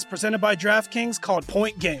podcast presented by DraftKings called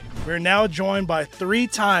Point Game. We're now joined by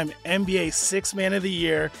 3-time NBA Sixth Man of the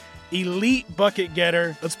Year, elite bucket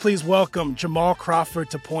getter. Let's please welcome Jamal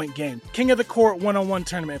Crawford to Point Game. King of the Court one-on-one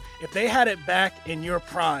tournament. If they had it back in your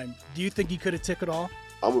prime, do you think you could have took it all?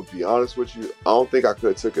 I'm going to be honest with you. I don't think I could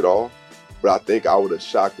have took it all, but I think I would have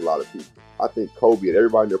shocked a lot of people. I think Kobe and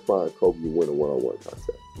everybody in their prime, Kobe would win a one-on-one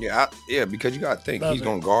contest. Yeah, because you got to think. He's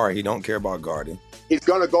going to guard. He don't care about guarding. He's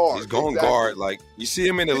going to guard. He's going to guard. Like, you see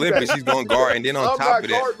him in the Olympics, he's going to guard. And then on top of that. I'm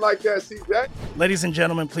not guarding like that, CJ. Ladies and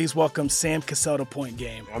gentlemen, please welcome Sam Cassell to Point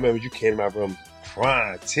Game. I remember you came out from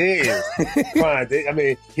crying, tears. Crying. I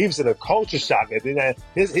mean, he was in a culture shock. And then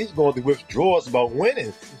he's going through withdrawals about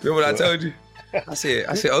winning. Remember what I told you? I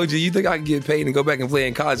said, OG, you think I can get paid and go back and play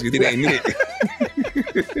in college because it ain't it?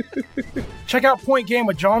 Check out Point Game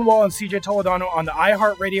with John Wall and CJ Toledano on the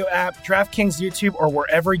iHeartRadio app, DraftKings YouTube, or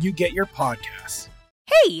wherever you get your podcasts.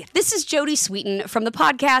 Hey, this is Jodie Sweetin from the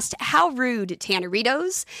podcast How Rude,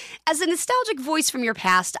 Tanneritos. As a nostalgic voice from your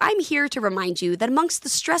past, I'm here to remind you that amongst the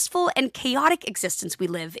stressful and chaotic existence we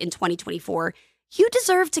live in 2024, you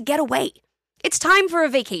deserve to get away. It's time for a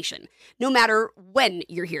vacation, no matter when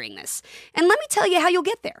you're hearing this. And let me tell you how you'll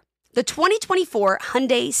get there. The 2024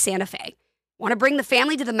 Hyundai Santa Fe. Want to bring the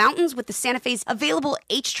family to the mountains with the Santa Fe's available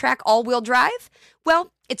H-Track all-wheel drive?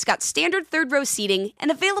 Well, it's got standard third-row seating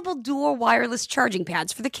and available dual wireless charging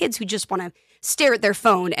pads for the kids who just want to stare at their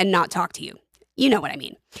phone and not talk to you. You know what I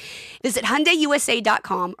mean. Visit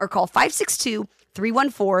HyundaiUSA.com or call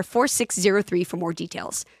 562-314-4603 for more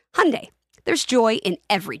details. Hyundai, there's joy in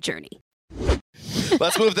every journey.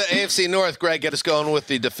 Let's move to AFC North. Greg, get us going with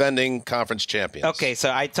the defending conference champions. Okay,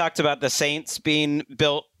 so I talked about the Saints being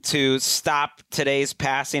built to stop today's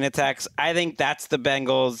passing attacks. I think that's the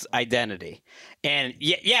Bengals' identity. And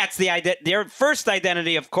yeah, it's their first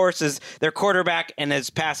identity, of course, is their quarterback and his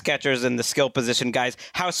pass catchers and the skill position guys.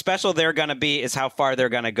 How special they're going to be is how far they're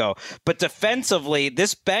going to go. But defensively,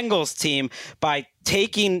 this Bengals team, by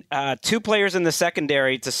taking 2 players in the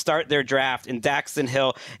secondary to start their draft in Daxton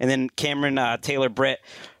Hill and then Cameron Taylor-Britt,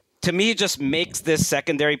 to me, just makes this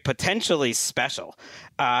secondary potentially special.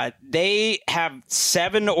 They have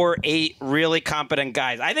 7 or 8 really competent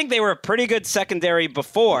guys. I think they were a pretty good secondary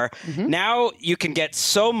before. Now you can get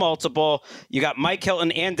so multiple. You got Mike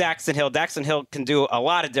Hilton and Daxton Hill. Daxton Hill can do a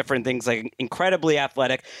lot of different things, like incredibly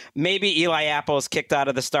athletic. Maybe Eli Apple is kicked out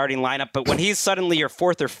of the starting lineup, but when he's suddenly your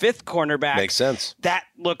 4th or 5th cornerback, makes sense. That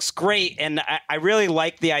looks great. And I really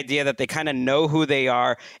like the idea that they kind of know who they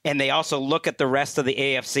are, and they also look at the rest of the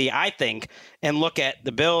AFC, I think, and look at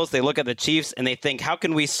the Bills, they look at the Chiefs, and they think, how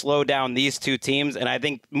can we slow down these two teams? And I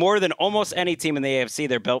think more than almost any team in the AFC,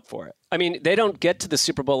 they're built for it. I mean, they don't get to the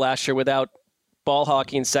Super Bowl last year without ball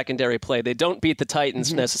hockey and secondary play. They don't beat the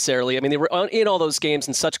Titans necessarily. I mean, they were in all those games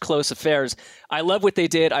in such close affairs. I love what they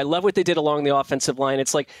did. I love what they did along the offensive line.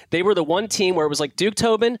 It's like they were the one team where it was like Duke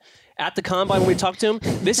Tobin at the combine when we talked to him,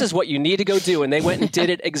 this is what you need to go do. And they went and did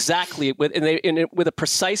it exactly with a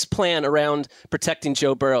precise plan around protecting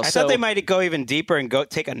Joe Burrow. I thought they might go even deeper and go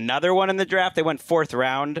take another one in the draft. They went 4th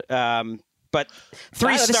round. But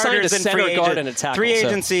 3 starters in free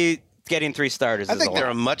agency, getting 3 starters. I think they're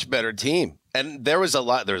a much better team. And there was a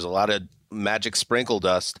lot of magic sprinkle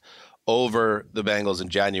dust over the Bengals in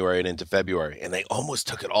January and into February, and they almost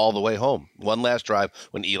took it all the way home. One last drive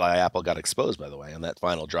when Eli Apple got exposed, by the way, on that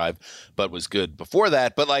final drive, but was good before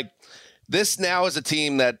that. But like this now is a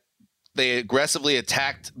team that they aggressively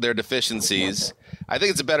attacked their deficiencies. I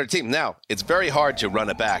think it's a better team. Now, it's very hard to run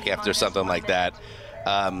it back after something like that.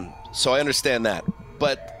 So I understand that.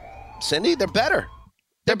 But Cindy, they're better.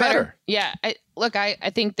 They're better. Yeah. I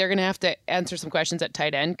think they're going to have to answer some questions at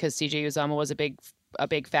tight end because CJ Uzomah was a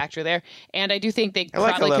big factor there. And I do think they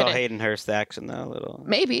like probably a little Hayden Hurst action, though. A little.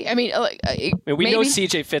 Maybe. I mean, we know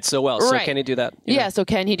CJ fits so well, so can he do that? Yeah, so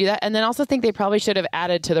can he do that? And then also think they probably should have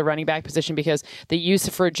added to the running back position because the use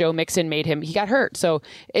for Joe Mixon he got hurt. So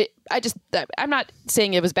I'm not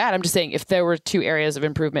saying it was bad. I'm just saying if there were 2 areas of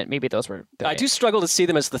improvement, maybe those were. I do struggle to see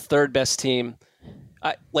them as the 3rd best team.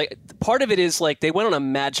 Part of it is like they went on a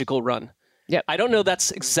magical run. Yeah, I don't know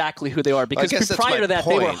that's exactly who they are because prior to that,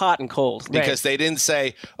 they were hot and cold. Because they didn't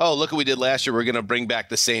say, oh, look what we did last year. We're going to bring back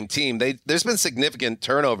the same team. There's been significant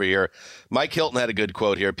turnover here. Mike Hilton had a good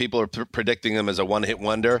quote here. People are predicting them as a one-hit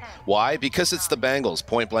wonder. Why? Because it's the Bengals,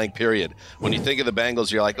 point blank, period. When you think of the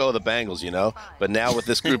Bengals, you're like, oh, the Bengals, you know. But now with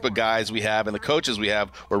this group of guys we have and the coaches we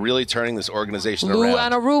have, we're really turning this organization Lou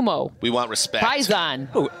around. We want respect. Paisan.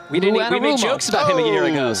 We made jokes about him a year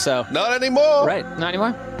ago. So not anymore. Right. Not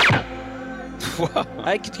anymore. You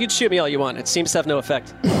can shoot me all you want. It seems to have no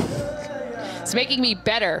effect. It's making me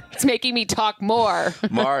better. It's making me talk more.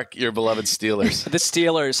 Mark, your beloved Steelers. The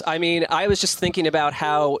Steelers. I mean, I was just thinking about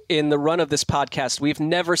how in the run of this podcast, we've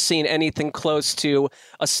never seen anything close to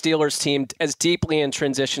a Steelers team as deeply in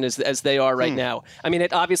transition as they are right now. I mean,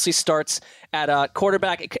 it obviously starts at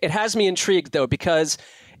quarterback. It has me intrigued, though, because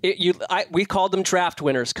we called them draft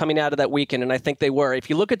winners coming out of that weekend, and I think they were. If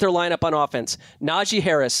you look at their lineup on offense, Najee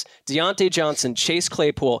Harris, Deontay Johnson, Chase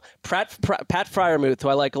Claypool, Pat Freiermuth, who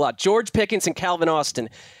I like a lot, George Pickens, and Calvin Austin.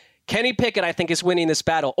 Kenny Pickett, I think, is winning this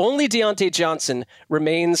battle. Only Deontay Johnson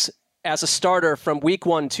remains as a starter from week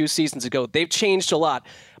 1 2 seasons ago. They've changed a lot.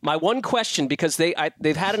 My one question, because they've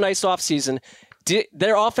had a nice offseason,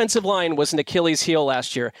 their offensive line was an Achilles heel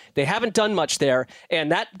last year. They haven't done much there,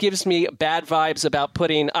 and that gives me bad vibes about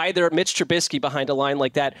putting either Mitch Trubisky behind a line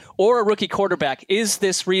like that or a rookie quarterback. Is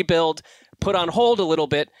this rebuild put on hold a little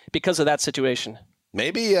bit because of that situation?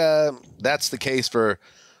 Maybe that's the case for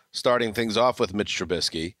starting things off with Mitch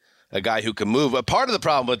Trubisky, a guy who can move. A part of the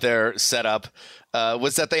problem with their setup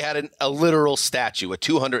was that they had a literal statue, a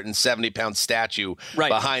 270-pound statue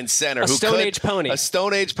behind center. A Stone Age pony. A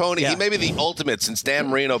Stone Age pony. Yeah. He may be the ultimate since Dan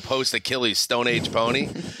Marino post-Achilles Stone Age pony.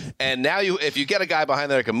 And now if you get a guy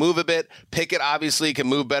behind there that can move a bit, Pickett obviously can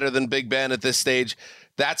move better than Big Ben at this stage.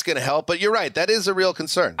 That's going to help. But you're right. That is a real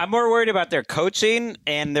concern. I'm more worried about their coaching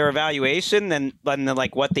and their evaluation than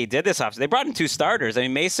like what they did this offseason. They brought in 2 starters. I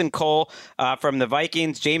mean, Mason Cole from the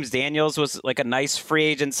Vikings. James Daniels was like a nice free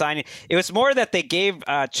agent signing. It was more that they gave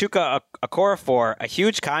Chuka Okorafor a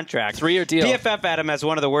huge contract. 3-year deal. PFF had him as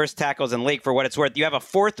one of the worst tackles in the league for what it's worth. You have a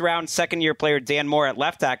 4th-round, second-year player, Dan Moore, at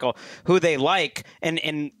left tackle, who they like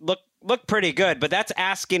and look pretty good, but that's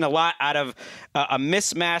asking a lot out of a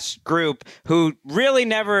mismatched group who really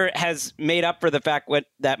never has made up for the fact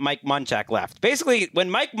that Mike Munchak left. Basically, when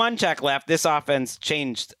Mike Munchak left, this offense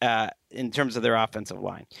changed in terms of their offensive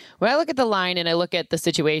line. When I look at the line and I look at the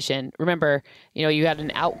situation, remember, you had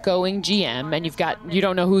an outgoing GM and you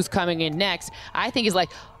don't know who's coming in next. I think it's like,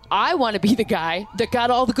 I want to be the guy that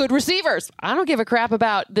got all the good receivers. I don't give a crap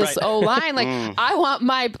about this O-line. Like, I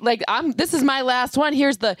want this is my last one.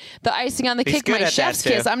 Here's the icing on the cake, my chef's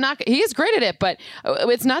kiss. He is great at it, but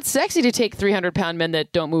it's not sexy to take 300-pound men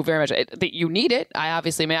that don't move very much. You need it. I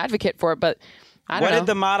obviously am an advocate for it, but I don't know. What did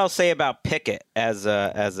the model say about Pickett as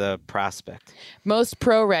a prospect? Most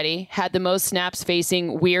pro ready, had the most snaps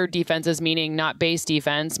facing weird defenses, meaning not base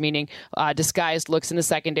defense, meaning disguised looks in the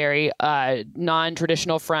secondary,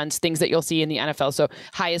 non-traditional fronts, things that you'll see in the NFL. So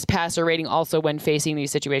highest passer rating also when facing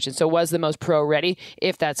these situations. So was the most pro ready,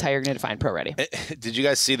 if that's how you're going to define pro ready. Did you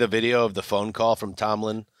guys see the video of the phone call from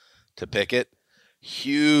Tomlin to Pickett?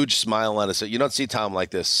 Huge smile on his face. You don't see Tom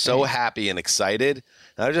like this. So happy and excited.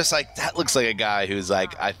 And I'm just like, that looks like a guy who's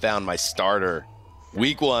like, I found my starter.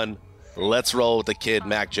 Week 1, let's roll with the kid,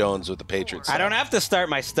 Mac Jones, with the Patriots. I don't have to start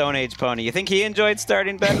my Stone Age pony. You think he enjoyed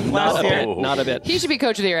starting Ben last year? Not a bit. He should be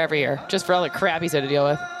coach of the year every year, just for all the crap he's had to deal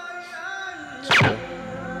with.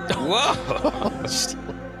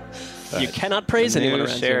 Whoa! You cannot praise anyone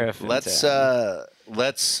around sheriff. here. Let's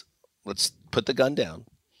put the gun down.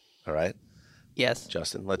 All right. Yes,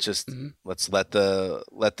 Justin. Let's let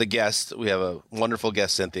the guest. We have a wonderful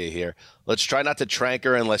guest, Cynthia, here. Let's try not to trank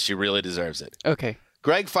her unless she really deserves it. Okay.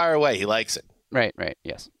 Greg, fire away. He likes it. Right.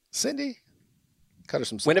 Yes. Cindy, cut her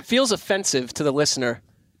some slack. When it feels offensive to the listener,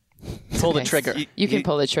 pull the trigger. You can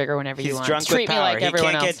pull the trigger whenever you want. He's drunk Treat with me power. like everyone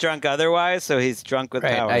He can't else. get drunk otherwise, so he's drunk with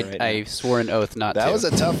power. I swore an oath not to. That was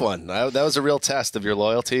a tough one. That was a real test of your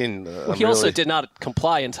loyalty. And He also did not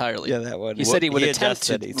comply entirely. Yeah, that one. He said he would attempt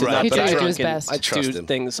to not He be tried to do drunk his and best. I trust do him.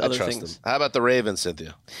 things, I other trust things. him. How about the Ravens,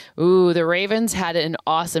 Cynthia? Ooh, the Ravens had an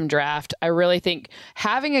awesome draft. I really think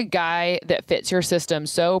having a guy that fits your system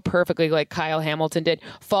so perfectly like Kyle Hamilton did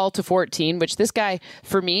fall to 14, which this guy,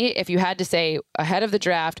 for me, if you had to say ahead of the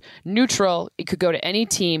draft, neutral, it could go to any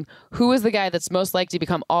team, who was the guy that's most likely to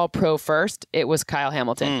become all pro first? It was Kyle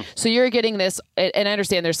Hamilton. So you're getting this, and I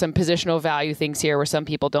understand there's some positional value things here where some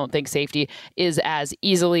people don't think safety is as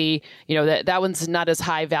easily, that one's not as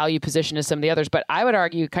high value position as some of the others, but I would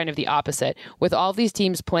argue kind of the opposite. With all of these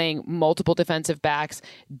teams playing multiple defensive backs,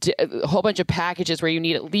 a whole bunch of packages where you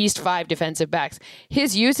need at least 5 defensive backs,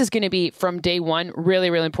 his use is going to be from day one really,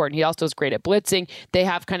 really important. He also is great at blitzing. They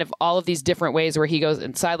have kind of all of these different ways where he goes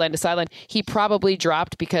in sideline to sideline. He probably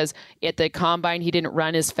dropped because at the combine he didn't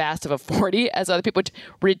run as fast of a 40 as other people,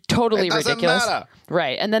 which totally ridiculous. Matter.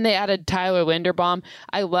 Right. And then they added Tyler Linderbaum.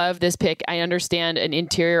 I love this pick. I understand an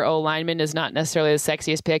interior O lineman is not necessarily the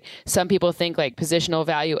sexiest pick. Some people think like positional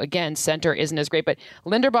value, again, center isn't as great, but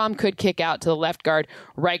Linderbaum could kick out to the left guard,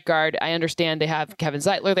 right guard. I understand they have Kevin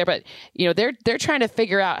Zeitler there, but they're trying to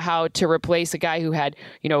figure out how to replace a guy who had,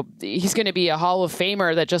 he's going to be a Hall of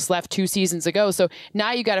Famer that just left 2 seasons ago. So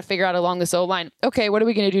now you got to figure out along this O line, okay, what are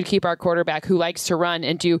we going to do to keep our quarterback who likes to run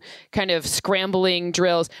and do kind of scrambling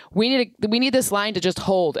drills? We need this line to just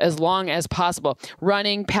hold as long as possible.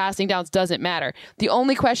 Running, passing downs doesn't matter. The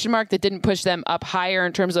only question mark that didn't push them up higher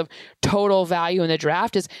in terms of total value in the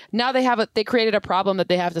draft is now they created a problem that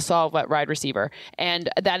they have to solve at wide receiver, and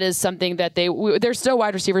that is something that there's still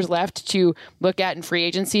wide receivers left to look at in free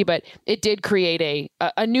agency, but it did create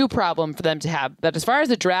a new problem for them to have. That as far as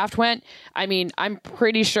the draft went, I mean, I'm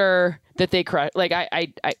pretty sure that they crushed. Like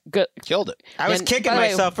I killed it. I was kicking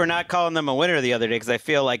myself for not calling them a winner the other day because I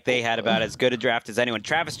feel like they had about as good a draft as anyone.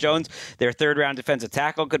 Travis Jones, their 3rd-round defensive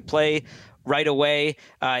tackle, could play right away.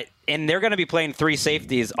 And they're going to be playing 3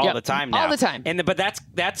 safeties all the time now. All the time. But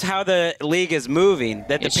that's how the league is moving.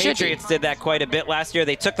 That the It should Patriots did that quite a bit last year.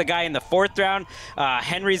 They took the guy in the 4th round,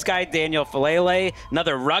 Henry's guy, Daniel Falele,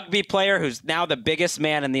 another rugby player who's now the biggest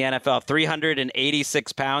man in the NFL,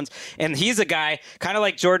 386 pounds. And he's a guy kind of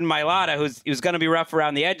like Jordan Mailata, who's going to be rough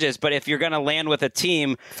around the edges. But if you're going to land with a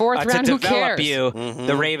team 4th round, to who develop cares? you,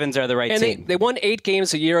 the Ravens are the right And team. they won 8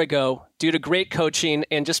 games a year ago due to great coaching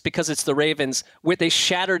and just because it's the Ravens with a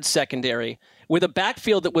shattered secondary, with a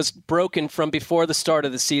backfield that was broken from before the start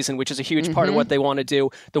of the season, which is a huge part of what they want to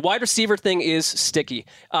do. The wide receiver thing is sticky.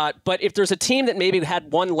 But if there's a team that maybe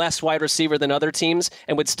had one less wide receiver than other teams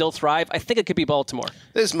and would still thrive, I think it could be Baltimore.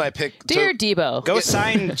 This is my pick. Dear Debo. Go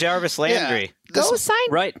sign Jarvis Landry. Go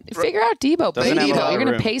sign. Figure out Debo. Pay Debo. You're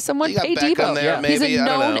going to pay someone. Pay Debo. He's a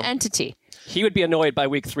known entity. He would be annoyed by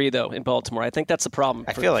week 3, though, in Baltimore. I think that's the problem.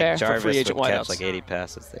 I feel like Jarvis free agent would catch wideouts. like 80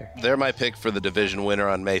 passes there. They're my pick for the division winner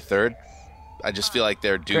on May 3rd. I just feel like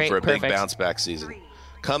they're due for a big bounce back season.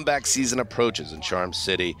 Comeback season approaches in Charm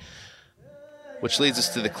City, which leads us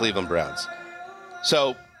to the Cleveland Browns.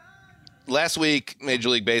 So last week, Major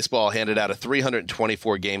League Baseball handed out a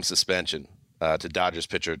 324-game suspension to Dodgers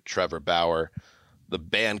pitcher Trevor Bauer. The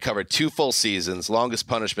ban covered 2 full seasons, longest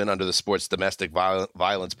punishment under the sport's domestic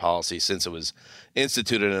violence policy since it was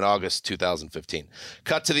instituted in August 2015.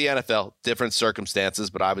 Cut to the NFL, different circumstances,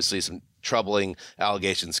 but obviously some troubling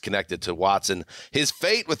allegations connected to Watson. His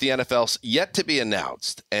fate with the NFL's yet to be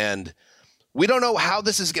announced, and we don't know how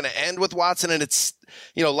this is going to end with Watson. And it's,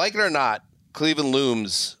 like it or not, Cleveland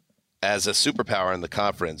looms as a superpower in the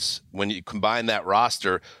conference when you combine that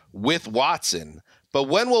roster with Watson. But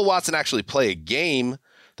when will Watson actually play a game?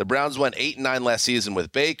 The Browns went 8-9 last season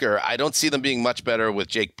with Baker. I don't see them being much better with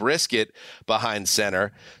Jake Brisket behind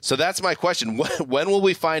center. So that's my question. When will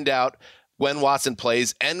we find out when Watson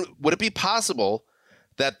plays? And would it be possible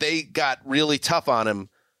that they got really tough on him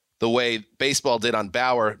the way baseball did on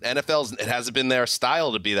Bauer? NFL's, it hasn't been their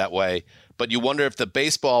style to be that way, but you wonder if the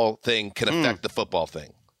baseball thing can affect the football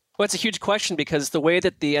thing. Well, it's a huge question because the way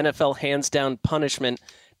that the NFL hands down punishment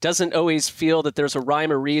doesn't always feel that there's a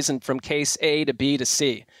rhyme or reason from case A to B to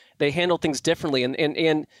C. They handle things differently,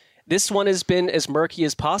 and this one has been as murky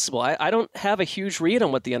as possible. I don't have a huge read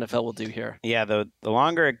on what the NFL will do here. Yeah, the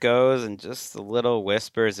longer it goes and just the little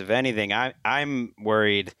whispers of anything, I'm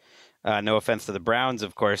worried, no offense to the Browns,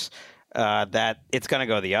 of course, that it's going to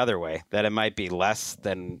go the other way, that it might be less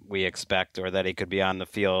than we expect, or that he could be on the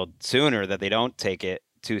field sooner, that they don't take it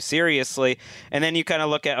too seriously. And then you kind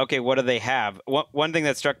of look at, okay, what do they have? One thing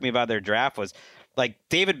that struck me about their draft was, like,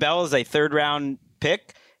 David Bell is a 3rd-round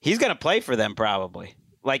pick. He's going to play for them probably.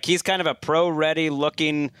 Like, he's kind of a pro-ready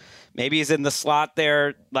looking, maybe he's in the slot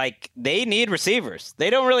there. Like, they need receivers.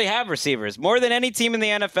 They don't really have receivers. More than any team in the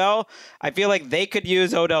NFL, I feel like they could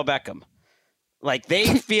use Odell Beckham. Like, they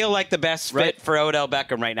feel like the best fit for Odell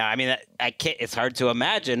Beckham right now. I mean, it's hard to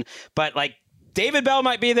imagine, but, like, David Bell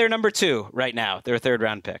might be their number 2 right now, their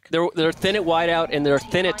 3rd-round pick. They're thin at wideout and they're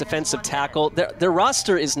thin at defensive tackle. Their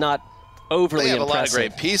roster is not overly impressive. They have a lot of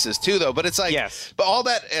great pieces too, though. But it's like, yes. But all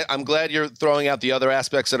that, I'm glad you're throwing out the other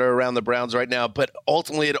aspects that are around the Browns right now. But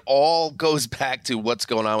ultimately, it all goes back to what's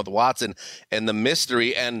going on with Watson and the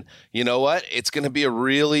mystery. And you know what? It's going to be a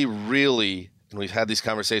really, really, and we've had these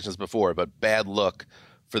conversations before, but bad look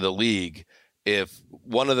for the league if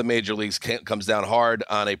one of the major leagues comes down hard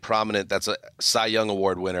on a prominent, that's a Cy Young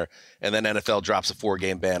Award winner, and then NFL drops a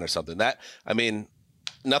 4-game ban or something.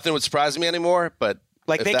 Nothing would surprise me anymore, but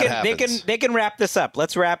like they can wrap this up.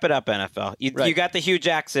 Let's wrap it up, NFL. You got the Hugh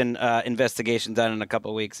Jackson investigation done in a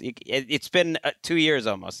couple of weeks. It's been 2 years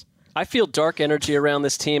almost. I feel dark energy around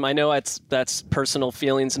this team. I know that's personal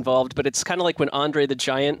feelings involved, but it's kind of like when Andre the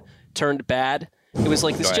Giant turned bad. It was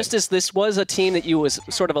like this, right. Just as this was a team that you was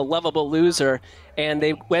sort of a lovable loser, and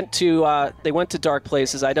they went to dark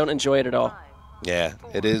places. I don't enjoy it at all. Yeah,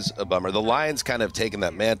 it is a bummer. The Lions kind of taken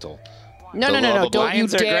that mantle. No. Don't you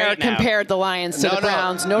dare compare the Lions to the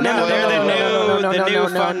Browns. No. They're the new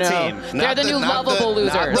fun team. They're the new lovable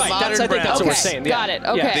losers. Right, I think that's what we're saying. Got it.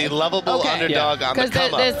 Okay. The lovable underdog on the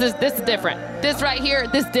come up. Because this is different. This right here,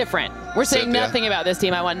 this is different. We're saying nothing about this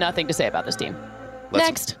team. I want nothing to say about this team.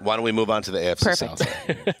 Next. Why don't we move on to the AFC South?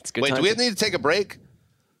 Wait, do we need to take a break?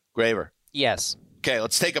 Graver. Yes. Okay,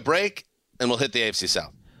 let's take a break, and we'll hit the AFC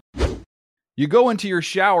South. You go into your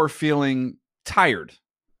shower feeling tired,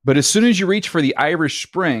 but as soon as you reach for the Irish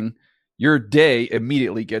Spring, your day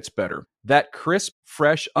immediately gets better. That crisp,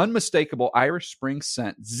 fresh, unmistakable Irish Spring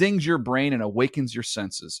scent zings your brain and awakens your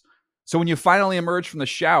senses. So when you finally emerge from the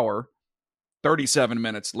shower 37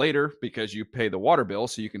 minutes later, because you pay the water bill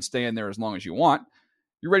so you can stay in there as long as you want,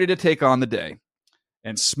 you're ready to take on the day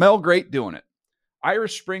and smell great doing it.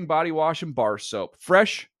 Irish Spring Body Wash and Bar Soap.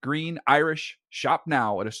 Fresh, green, Irish. Shop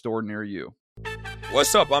now at a store near you.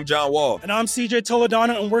 What's up? I'm John Wall. And I'm CJ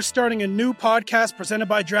Toledano, and we're starting a new podcast presented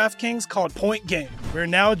by DraftKings called Point Game. We're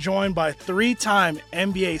now joined by 3-time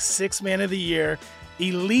NBA Sixth Man of the Year,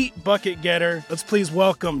 elite bucket getter. Let's please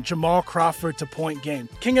welcome Jamal Crawford to Point Game.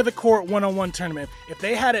 King of the Court one-on-one tournament. If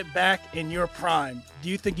they had it back in your prime, do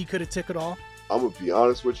you think you could have took it all? I'm going to be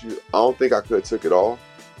honest with you. I don't think I could have took it all,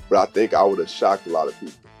 but I think I would have shocked a lot of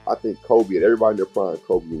people. I think Kobe and everybody in their prime,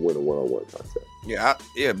 Kobe would win a one-on-one contest.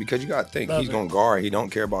 Yeah, because you got to think he's going to guard. He don't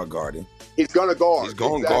care about guarding. He's going to guard. He's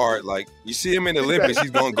going to guard. Like, you see him in the Olympics, he's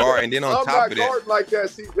going to guard. And then on top of that. Like that,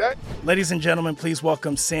 see that? Ladies and gentlemen, please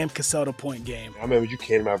welcome Sam Cassell to Point Game. I remember you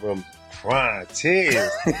came to my room crying, tears,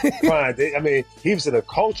 crying. I mean, he was in a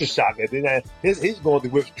culture shock. And then he's going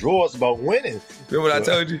through withdrawals about winning. Remember what I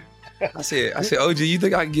told you? I said, OG, you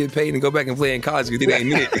think I can get paid and go back and play in college? You think they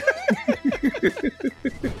need it?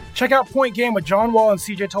 Check out Point Game with John Wall and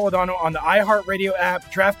CJ Toledano on the iHeartRadio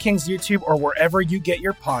app, DraftKings YouTube, or wherever you get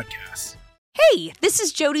your podcasts. Hey, this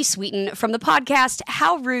is Jodie Sweetin from the podcast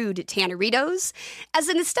How Rude, Tanneritos. As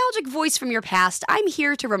a nostalgic voice from your past, I'm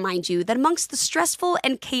here to remind you that amongst the stressful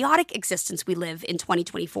and chaotic existence we live in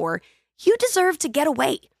 2024, you deserve to get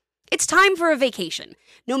away. It's time for a vacation,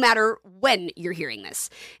 no matter when you're hearing this.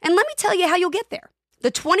 And let me tell you how you'll get there.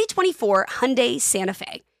 The 2024 Hyundai Santa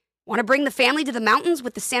Fe. Want to bring the family to the mountains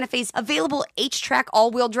with the Santa Fe's available H-Track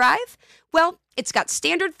all-wheel drive? Well, it's got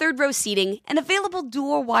standard third-row seating and available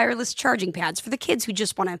dual wireless charging pads for the kids who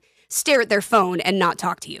just want to stare at their phone and not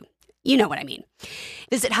talk to you. You know what I mean.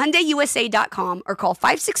 Visit HyundaiUSA.com or call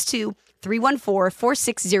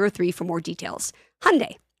 562-314-4603 for more details.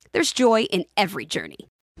 Hyundai, there's joy in every journey.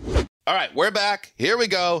 All right, we're back. Here we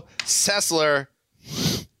go. Sessler.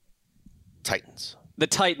 Titans. The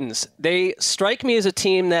Titans. They strike me as a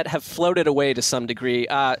team that have floated away to some degree.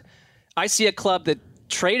 I see a club that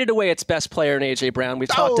traded away its best player in A.J. Brown. We've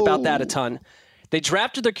talked about that a ton. They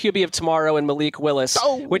drafted their QB of tomorrow in Malik Willis,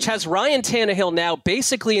 which has Ryan Tannehill now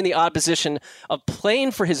basically in the odd position of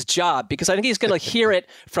playing for his job, because I think he's going to hear it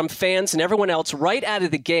from fans and everyone else right out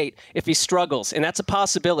of the gate if he struggles, and that's a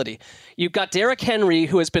possibility. You've got Derrick Henry,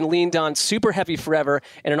 who has been leaned on super heavy forever,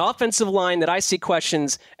 and an offensive line that I see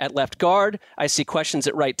questions at left guard. I see questions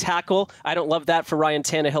at right tackle. I don't love that for Ryan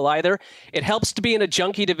Tannehill either. It helps to be in a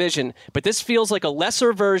junky division, but this feels like a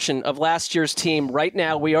lesser version of last year's team right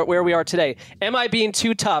now. We are where we are today. Am I being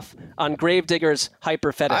too tough on Gravedigger's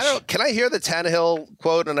hyper fetish? Can I hear the Tannehill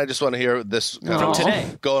quote? And I just want to hear this from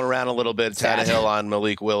today going around a little bit. Tannehill on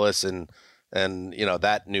Malik Willis and you know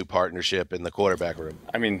that new partnership in the quarterback room.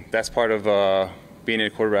 I mean, that's part of being in a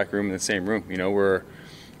quarterback room in the same room. You know, we're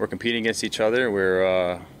competing against each other.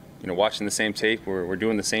 We're watching the same tape. We're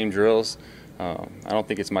doing the same drills. I don't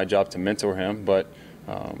think it's my job to mentor him, but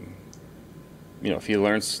if he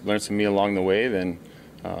learns from me along the way, then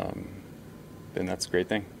that's a great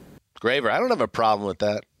thing. Graver, I don't have a problem with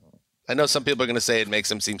that. I know some people are going to say it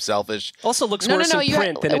makes him seem selfish. Also looks worse in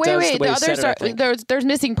print than it does the way he said it, I think. There's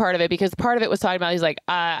missing part of it, because part of it was talking about, he's like,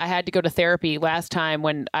 I had to go to therapy last time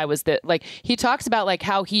when I was he talks about like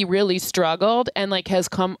how he really struggled and like has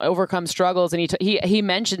overcome struggles, and he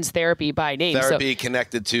mentions therapy by name. Therapy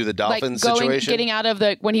connected to the Dolphins situation? Getting out of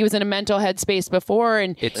when he was in a mental headspace before,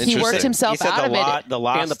 and he worked himself out of it. The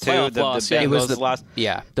loss and the playoff loss. It was the loss.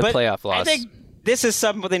 Yeah, the playoff loss. I think this is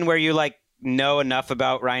something where you know enough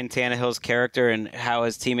about Ryan Tannehill's character and how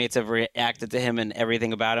his teammates have reacted to him and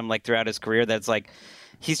everything about him throughout his career, that's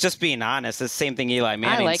he's just being honest. The same thing Eli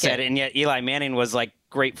Manning said, and yet Eli Manning was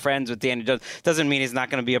great friends with Danny Jones. Doesn't mean he's not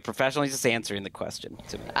going to be a professional. He's just answering the question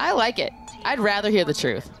to me. I like it. I'd rather hear the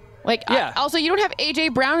truth. Also, you don't have A.J.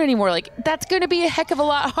 Brown anymore. That's going to be a heck of a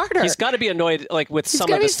lot harder. He's got to be annoyed with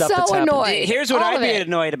some of the stuff that's happened. Here's what I'd be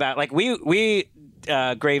annoyed about. We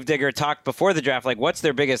Gravedigger talked before the draft, what's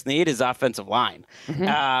their biggest need is offensive line.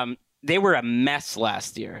 Mm-hmm. They were a mess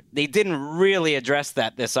last year. They didn't really address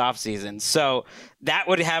that this offseason. So that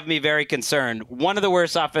would have me very concerned. One of the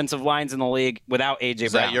worst offensive lines in the league without A.J. Brown.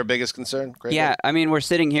 Is that your biggest concern? Yeah, I mean, we're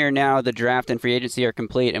sitting here now, the draft and free agency are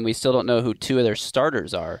complete, and we still don't know who two of their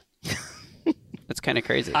starters are. That's kind of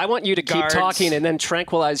crazy. I want you to keep talking and then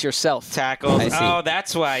tranquilize yourself. Tackles. Oh,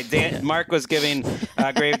 that's why Mark was giving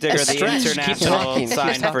Gravedigger the international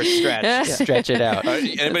sign for stretch. Yeah. Stretch it out.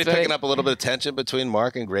 Anybody picking up a little bit of tension between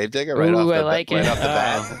Mark and Gravedigger right off the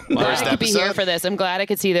bat? I'm glad I could be here for this. I'm glad I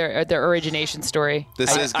could see their origination story.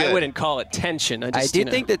 This is good. I wouldn't call it tension. I do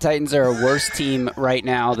think the Titans are a worse team right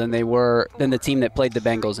now than the team that played the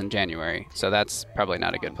Bengals in January. So that's probably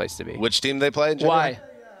not a good place to be. Which team they play in January? Why?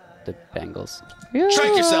 The Bengals.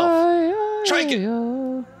 Trike yourself. Trike it.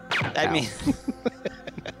 I mean,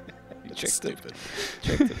 stupid.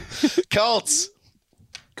 Colts.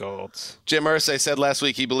 Jim Irsay said last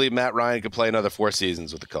week he believed Matt Ryan could play another 4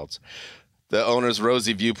 seasons with the Colts. The owner's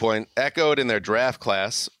rosy viewpoint echoed in their draft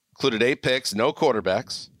class, included 8 picks, no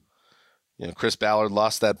quarterbacks. Chris Ballard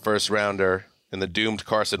lost that first rounder in the doomed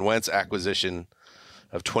Carson Wentz acquisition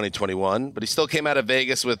of 2021, but he still came out of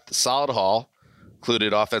Vegas with a solid haul.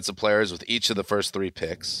 Included offensive players with each of the first 3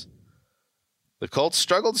 picks. The Colts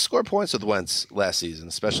struggled to score points with Wentz last season,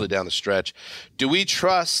 especially down the stretch. Do we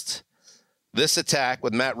trust this attack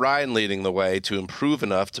with Matt Ryan leading the way to improve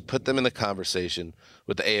enough to put them in the conversation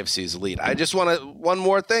with the AFC's elite? I just want one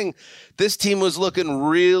more thing. This team was looking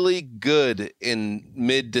really good in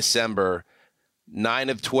mid-December. 9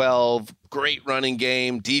 of 12, great running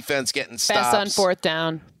game, defense getting stops. Best on 4th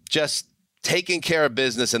down. Just taking care of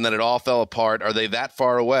business, and then it all fell apart. Are they that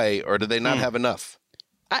far away, or do they not have enough?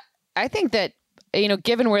 I think that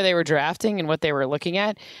given where they were drafting and what they were looking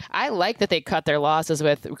at, I like that they cut their losses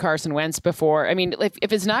with Carson Wentz before. I mean,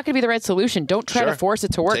 if it's not going to be the right solution, don't try to force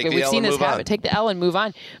it to work. We've seen this happen. Take the L and move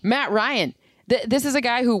on. Matt Ryan. This is a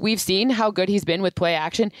guy who we've seen how good he's been with play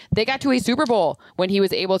action. They got to a Super Bowl when he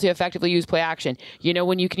was able to effectively use play action. You know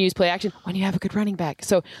when you can use play action? When you have a good running back.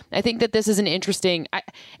 So I think that this is an interesting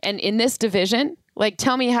and in this division, like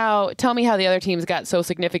tell me how the other teams got so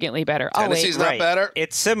significantly better. Tennessee's not better.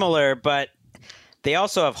 It's similar, but they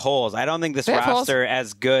also have holes. I don't think this roster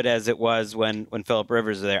as good as it was when Phillip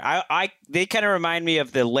Rivers was there. They kind of remind me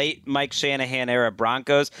of the late Mike Shanahan era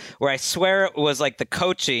Broncos, where I swear it was like the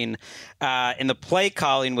coaching and the play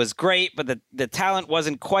calling was great, but the talent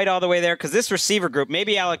wasn't quite all the way there. Because this receiver group,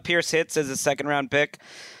 maybe Alec Pierce hits as a second-round pick,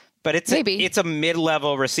 but it's a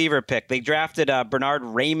mid-level receiver pick. They drafted Bernard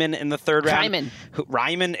Raymond in the third round.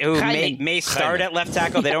 Ryman, who may start at left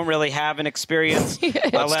tackle. They don't really have an experience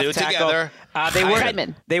Let's left do it tackle. Together.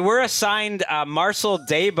 They were assigned Marcel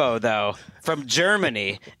Debo, though, from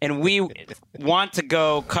Germany, and we want to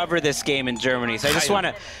go cover this game in Germany. So I just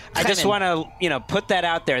want to put that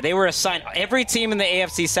out there. They were assigned. Every team in the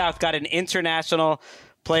AFC South got an international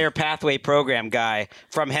player pathway program guy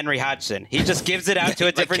from Henry Hodgson. He just gives it out to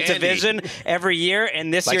a different division every year,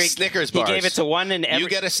 and this year Snickers he bars. gave it to one in every You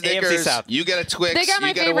get a AFC Snickers, South. you get a Twix, They got my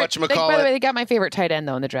you get favorite. a whatchamacallit. By the way, they got my favorite tight end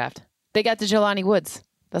though in the draft. They got the Jelani Woods.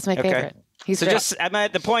 That's my favorite. He's so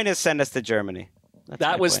great. the point is send us to Germany.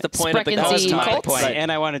 That was the point of the That was my Colts. point,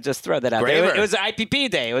 and I want to just throw that out Graver. there. It was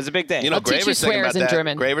IPP day. It was a big day. You know, I'll teach you Graver's thinking swears about in that.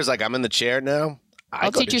 German. Graver's like, I'm in the chair now.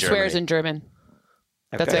 I'll teach you swears in German.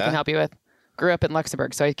 That's Okay. what I can help you with. Grew up in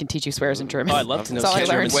Luxembourg, so I can teach you swears in German. Oh, I'd love to know That's all I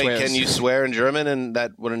German learned. Wait, swears. can you swear in German and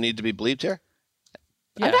that wouldn't need to be bleeped here?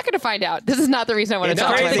 I'm not going to find out. This is not the reason I want to It's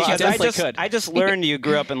talk crazy about because this. I just learned you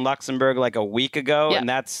grew up in Luxembourg like a week ago, Yeah. and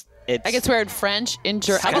it's. I can swear in French, in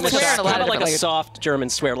German. I How can about swear in a lot of like different a languages. soft German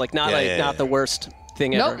swear, like not not the worst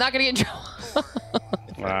thing ever. Nope, not going to get in trouble.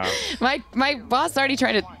 Wow. My boss is already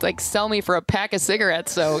trying to sell me for a pack of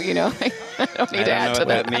cigarettes, so I don't need to add to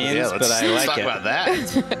that. means, Yeah, but let's I like talk it. about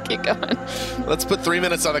that. Keep going. Let's put 3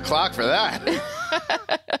 minutes on the clock for that.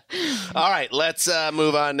 All right, let's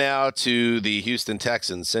move on now to the Houston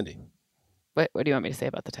Texans. Cindy. What do you want me to say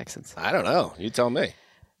about the Texans? I don't know. You tell me.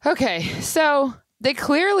 Okay, so they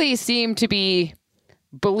clearly seem to be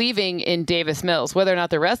believing in Davis Mills. Whether or not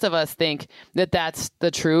the rest of us think that that's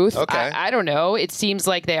the truth, Okay. I don't know. It seems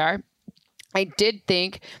like they are. I did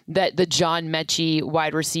think that the John Mechie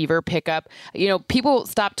wide receiver pickup, people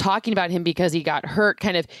stopped talking about him because he got hurt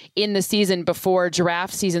kind of in the season before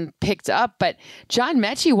draft season picked up. But John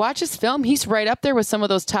Mechie, watch his film. He's right up there with some of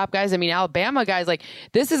those top guys. I mean, Alabama guys,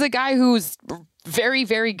 this is a guy who's very,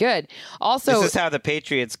 very good. Also, This is how the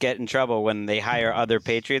Patriots get in trouble when they hire other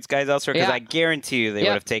Patriots guys elsewhere, because Yeah. I guarantee you they Yep.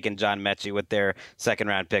 would have taken John Mechie with their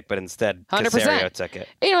second-round pick, but instead 100%. Caserio took it.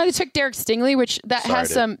 They took Derek Stingley, which that Sorry, has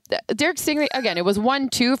dude. some. Derek Stingley again. It was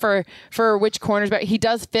 1-2 for which corners, but he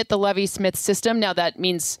does fit the Lovie Smith system. Now that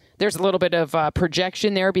means there's a little bit of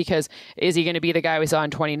projection there, because is he going to be the guy we saw in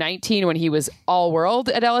 2019 when he was all world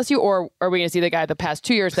at LSU, or are we going to see the guy the past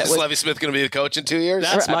 2 years that Is was? Levy Smith going to be the coach in 2 years?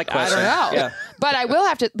 That's my question. I don't know. Yeah. But I will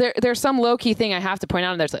have to. There's some low key thing I have to point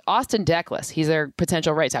out. And there's Austin Deckles. He's their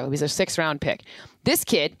potential right tackle. He's their 6th round pick. This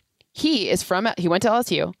kid, he went to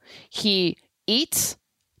LSU. He eats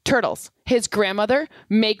turtles. His grandmother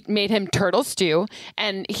made him turtle stew,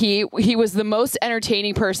 and he was the most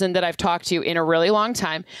entertaining person that I've talked to in a really long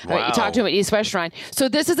time. Wow. You talk to him at East West Shrine. So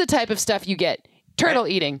this is the type of stuff you get. Turtle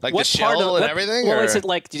eating. Like the shell and everything? Well, or? is it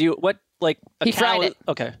like? Did you what? Like a He cow? fried it.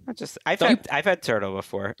 Okay. I've had turtle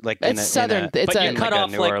before. It's southern. It's But a- you cut like a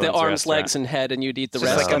off New like the Orleans arms, restaurant. legs, and head, and you'd eat the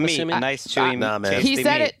Just rest. like a I'm meat, assuming? nice chewy. Nah, man. He tasty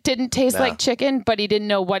said meat. it didn't taste No. like chicken, but he didn't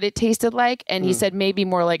know what it tasted like, and he said maybe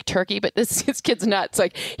more like turkey. But this kid's nuts.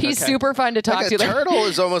 Like he's Okay. super fun to talk Like to. a turtle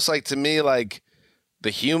is almost like, to me, like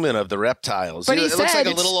the human of the reptiles. But he it looks like said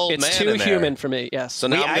a little old It's man too in there. human for me. Yes. So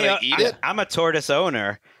now I'm going to eat it? I'm a tortoise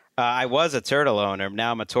owner. I was a turtle owner.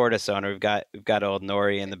 Now I'm a tortoise owner. We've got old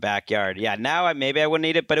Nori in the backyard. Yeah, now maybe I wouldn't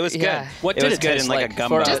eat it, but it was Yeah. good. What it did was it good taste in like like a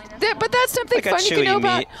gumbo. for- Just, but that's something Like a fun you can know chewy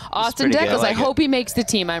about meat. It's Austin pretty good. Deckles. I like I it. hope he makes the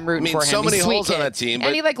team. I'm rooting I mean, for him. so He's many a sweet holes on kid. that team,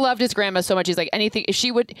 and but- he loved his grandma so much. He's like anything.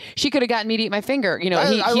 She could have gotten me to eat my finger. I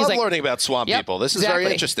he's love like, learning about swamp Yep, people. This is exactly,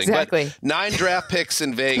 very interesting. exactly. But 9 draft picks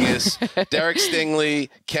in Vegas. Derek Stingley,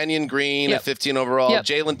 Kenyon Green Yep. at 15 overall, Yep.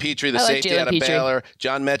 Jalen Petrie, the I like safety Jalen out of Petrie. Baylor,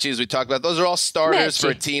 John Mechie, as we talked about. Those are all starters for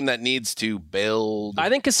a Mechie. team that needs to build. I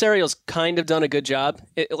think Casario's kind of done a good job.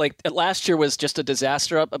 Last year was just a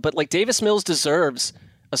disaster, but like Davis Mills deserves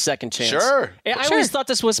a second chance. Sure. And I always thought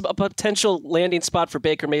this was a potential landing spot for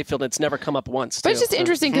Baker Mayfield. It's never come up once. But it's just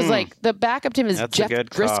interesting because, like, the backup to him is That's a Jeff good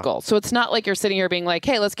call. Driscoll. So it's not like you're sitting here being like,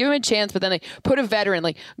 hey, let's give him a chance, but then like put a veteran.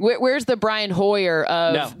 Like, where's the Brian Hoyer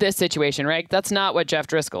of this situation, right? That's not what Jeff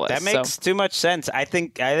Driscoll is. That makes too much sense. I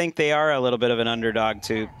think they are a little bit of an underdog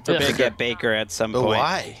to get Baker at some point.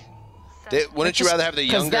 Why? Wouldn't you rather have the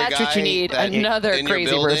younger guy? Because that's what you need, another in your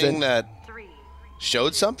crazy building person. that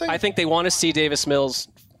showed something? I think they want to see Davis Mills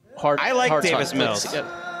hard. I like hard Davis time. Mills.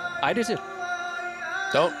 I do too.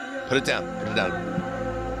 Don't put it down. Put it down.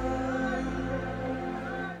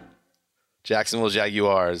 Jacksonville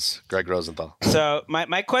Jaguars, Greg Rosenthal. So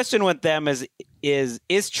my question with them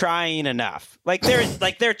is trying enough? Like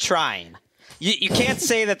they're trying. You can't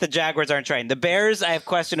say that the Jaguars aren't trying. The Bears, I have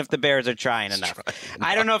question if the Bears are trying enough.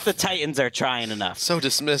 I don't know if the Titans are trying enough. So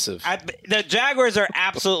dismissive. The Jaguars are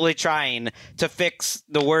absolutely trying to fix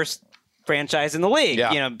the worst franchise in the league.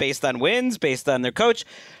 Yeah. You know, based on wins, based on their coach.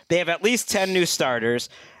 They have at least 10 new starters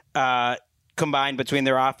combined between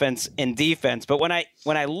their offense and defense. But when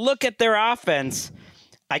I look at their offense,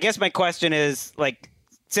 I guess my question is, like,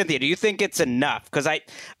 Cynthia, do you think it's enough? Because I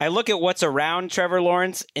look at what's around Trevor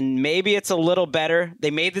Lawrence, and maybe it's a little better. They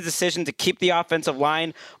made the decision to keep the offensive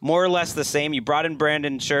line more or less the same. You brought in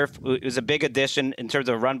Brandon Scherf, who was a big addition in terms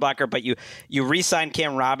of a run blocker, but you re-signed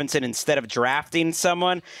Cam Robinson instead of drafting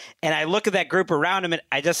someone. And I look at that group around him, and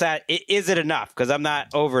I just said, is it enough? Because I'm not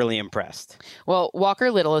overly impressed. Well, Walker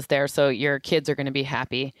Little is there, so your kids are going to be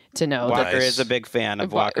happy to know Walker that is a big fan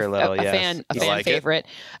of Walker Little. A fan favorite.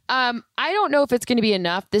 I don't know if it's going to be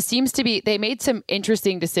enough. This seems to be, they made some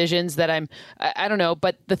interesting decisions that I don't know,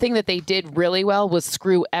 but the thing that they did really well was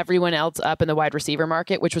screw everyone else up in the wide receiver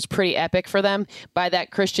market, which was pretty epic for them by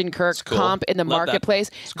that Christian Kirk comp in the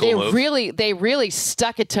marketplace. They really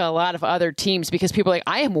stuck it to a lot of other teams because people are like,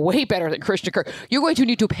 I am way better than Christian Kirk. You're going to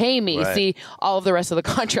need to pay me. Right. See all of the rest of the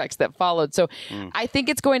contracts that followed. So I think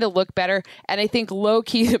it's going to look better. And I think low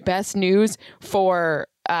key, the best news for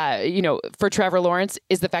Trevor Lawrence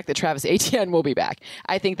is the fact that Travis Etienne will be back.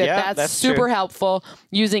 I think that's super helpful.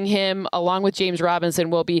 Using him along with James Robinson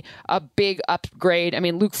will be a big upgrade. I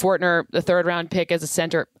mean, Luke Fortner, the 3rd round pick as a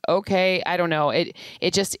center. Okay, I don't know.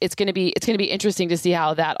 It's going to be interesting to see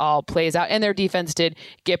how that all plays out. And their defense did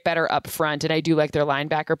get better up front, and I do like their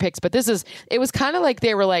linebacker picks. But it was kind of like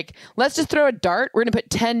they were like, let's just throw a dart. We're going to put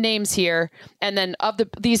 10 names here, and then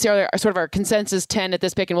these are sort of our consensus 10 at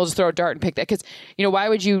this pick, and we'll just throw a dart and pick that because why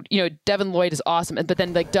would you Devin Lloyd is awesome, but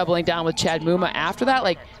then like doubling down with Chad Muma after that,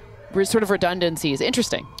 like sort of redundancies.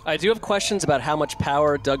 Interesting. I do have questions about how much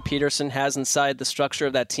power Doug Peterson has inside the structure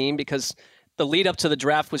of that team because the lead up to the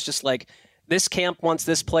draft was just like, this camp wants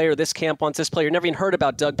this player, this camp wants this player. Never even heard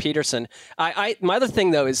about Doug Peterson. My other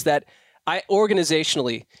thing, though, is that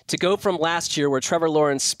organizationally, to go from last year where Trevor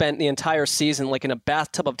Lawrence spent the entire season like in a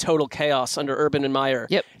bathtub of total chaos under Urban and Meyer,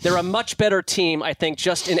 they're a much better team, I think,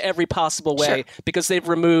 just in every possible way because they've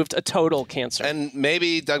removed a total cancer. And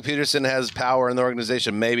maybe Doug Peterson has power in the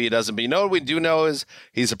organization. Maybe he doesn't. But what we do know is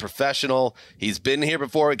he's a professional. He's been here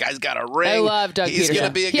before. The guy's got a ring. I love Doug Peterson. He's going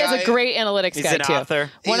to be a guy. He has a great analytics guy, too. Author.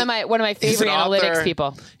 One of my favorite analytics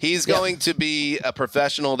people. He's going to be a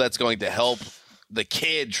professional that's going to help the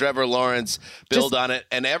kid, Trevor Lawrence, build on it.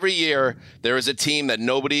 And every year, there is a team that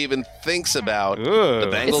nobody even thinks about. The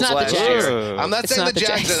Bengals last year. I'm not saying the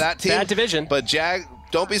Jags are that team. Bad division. But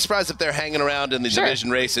don't be surprised if they're hanging around in the division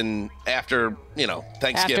race after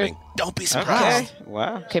Thanksgiving. Don't be surprised. Okay.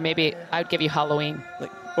 Wow. Okay, maybe I'd give you Halloween.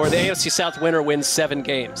 Or the AFC South winner wins 7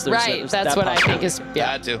 games. That's what I think is.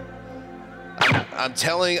 Yeah. That too.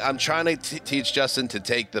 I'm trying to teach Justin to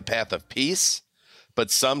take the path of peace. But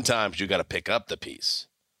sometimes you got to pick up the piece.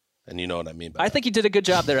 And you know what I mean by I think you did a good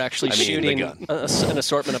job there actually shooting an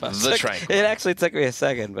assortment of us. The tranquil. It actually took me a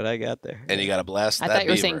second, but I got there. And you got to blast I that thought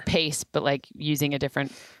you were beaver. saying pace, but like using a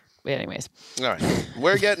different... Anyways. All right.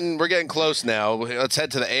 We're getting close now. Let's head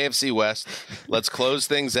to the AFC West. Let's close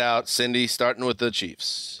things out. Cindy, starting with the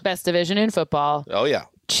Chiefs. Best division in football. Oh, yeah.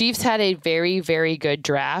 Chiefs had a very, very good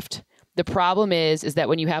draft. The problem is that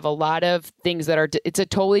when you have a lot of things it's a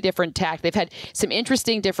totally different tack. They've had some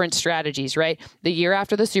interesting different strategies, right? The year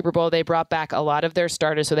after the Super Bowl, they brought back a lot of their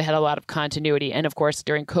starters, so they had a lot of continuity. And of course,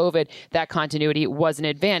 during COVID, that continuity was an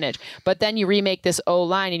advantage. But then you remake this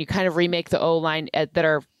O-line, and you kind of remake the O-line that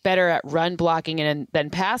are better at run blocking and then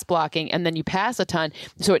pass blocking, and then you pass a ton.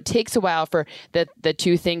 So it takes a while for the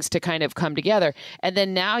two things to kind of come together. And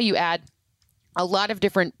then now you add a lot of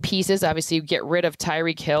different pieces. Obviously, you get rid of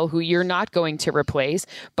Tyreek Hill, who you're not going to replace,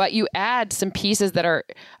 but you add some pieces that are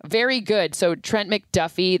very good. So Trent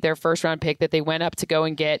McDuffie, their first round pick that they went up to go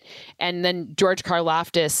and get, and then George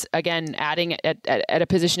Karlaftis, again, adding at a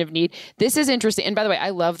position of need. This is interesting. And by the way,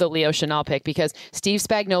 I love the Leo Chenal pick because Steve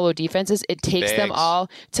Spagnuolo defenses, it takes them all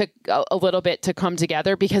to a little bit to come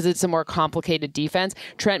together because it's a more complicated defense.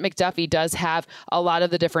 Trent McDuffie does have a lot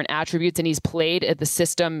of the different attributes, and he's played at the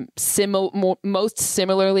system most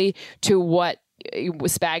similarly to what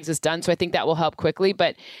Spags has done. So I think that will help quickly.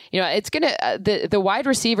 But, it's going to, the wide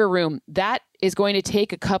receiver room, that is going to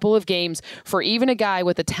take a couple of games for even a guy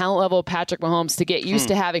with the talent level of Patrick Mahomes to get used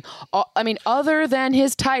to having, other than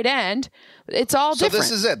his tight end, it's all different. So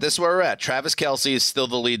this is it. This is where we're at. Travis Kelce is still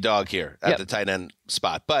the lead dog here at the tight end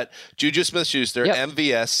spot. But Juju Smith-Schuster,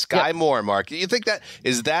 MVS, Sky Moore, Mark, you think that,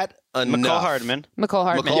 is that enough? McCall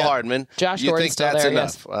Hardman. Josh Gordon's still there.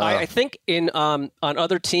 Enough? Yes. I think on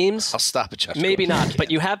other teams, I'll stop at Josh maybe Gordon. not,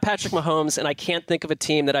 but you have Patrick Mahomes, and I can't think of a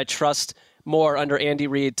team that I trust more under Andy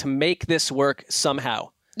Reid to make this work somehow.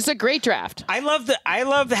 It's a great draft. I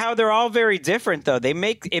love how they're all very different, though.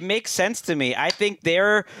 It makes sense to me. I think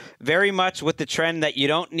they're very much with the trend that you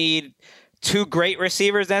don't need 2 great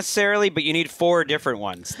receivers necessarily, but you need 4 different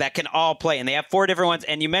ones that can all play. And they have 4 different ones.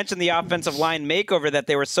 And you mentioned the offensive line makeover that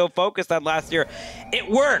they were so focused on last year. It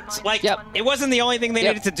worked. It wasn't the only thing they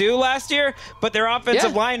needed to do last year, but their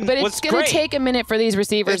offensive line was great. But it's going to take a minute for these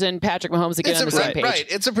receivers and Patrick Mahomes to get on the same page. Right.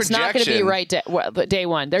 It's a projection. It's not going to be right day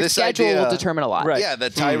one. Their schedule will determine a lot. Right. Yeah, the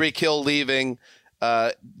Tyreek Hill leaving.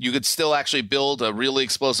 You could still actually build a really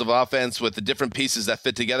explosive offense with the different pieces that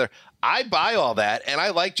fit together. I buy all that, and I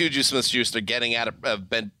like Juju Smith-Schuster getting out of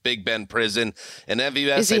Big Ben prison. And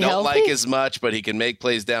MVS, I don't like as much, but he can make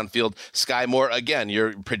plays downfield. Sky Moore, again,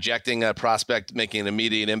 you're projecting a prospect making an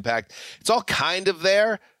immediate impact. It's all kind of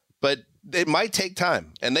there, but it might take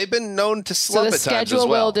time, and they've been known to slump at times as well. So the schedule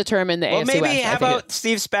will determine the AFC West. Maybe how about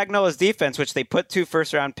Steve Spagnuolo's defense, which they put 2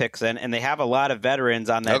 first-round picks in, and they have a lot of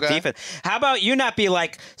veterans on that defense. How about you not be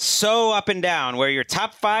so up and down, where you're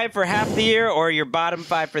top 5 for half the year or you're bottom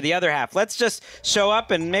 5 for the other half? Let's just show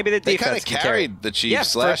up, and maybe the defense kind of carried the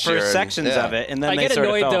Chiefs last year for sections of it, and then I get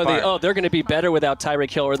annoyed though. They're going to be better without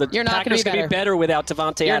Tyreek Hill, or the Packers going to be better without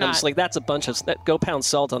Devontae Adams. That's a bunch of go pound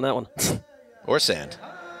salt on that one, or sand.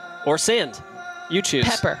 You choose.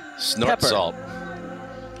 Pepper. Snort salt.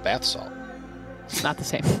 Bath salt. Not the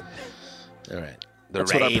same. All right.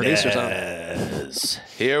 That's what our producers are.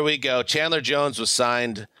 Here we go. Chandler Jones was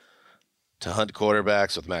signed to hunt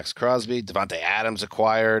quarterbacks with Max Crosby. Devontae Adams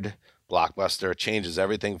acquired. Blockbuster changes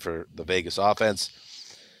everything for the Vegas offense.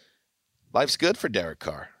 Life's good for Derek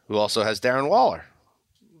Carr, who also has Darren Waller.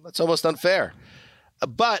 That's almost unfair.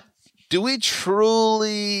 But do we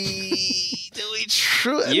truly...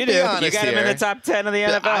 You do. You got him in the top 10 of the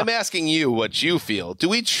NFL. I'm asking you what you feel. Do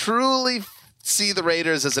we truly see the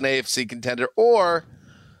Raiders as an AFC contender, or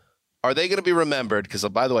are they going to be remembered? Because,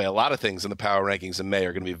 by the way, a lot of things in the power rankings in May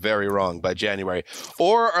are going to be very wrong by January.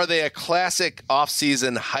 Or are they a classic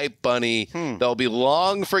offseason hype bunny that'll be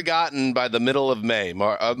long forgotten by the middle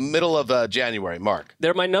of January? Mark.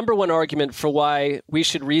 They're my number one argument for why we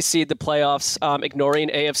should reseed the playoffs, ignoring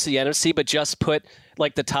AFC, NFC, but just put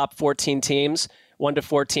the top 14 teams, 1 to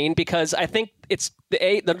 14, because I think it's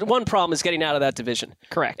the one problem is getting out of that division.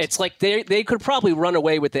 Correct. It's they could probably run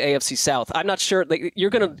away with the AFC South. I'm not sure. You're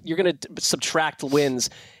gonna subtract wins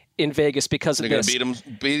in Vegas because of this. They're going to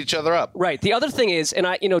beat each other up. Right. The other thing is, and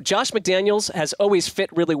Josh McDaniels has always fit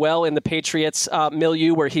really well in the Patriots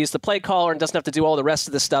milieu, where he's the play caller and doesn't have to do all the rest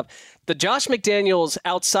of this stuff. The Josh McDaniels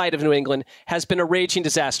outside of New England has been a raging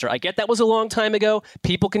disaster. I get that was a long time ago.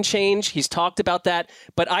 People can change. He's talked about that.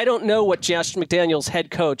 But I don't know what Josh McDaniels,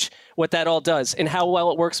 head coach, what that all does and how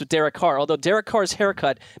well it works with Derek Carr. Although Derek Carr's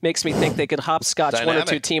haircut makes me think they could hopscotch one or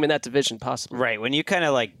two team in that division possibly. Right. When you kind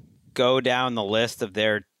of go down the list of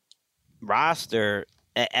their roster,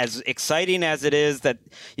 as exciting as it is that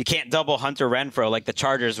you can't double Hunter Renfrow like the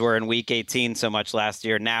Chargers were in Week 18 so much last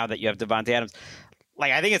year, now that you have Devontae Adams,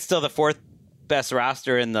 I think it's still the 4th best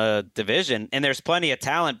roster in the division, and there's plenty of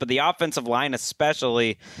talent, but the offensive line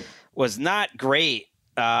especially was not great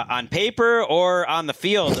on paper or on the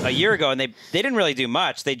field a year ago, and they didn't really do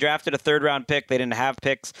much. They drafted a 3rd-round pick. They didn't have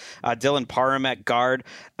picks. Dylan Parham at guard.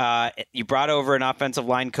 You brought over an offensive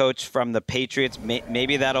line coach from the Patriots.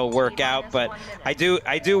 Maybe that'll work out, but I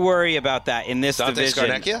do worry about that in this division.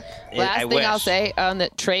 Last thing I'll say on the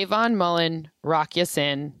Trayvon Mullen, Rock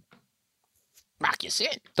Ya-Sin.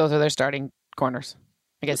 Those are their starting corners.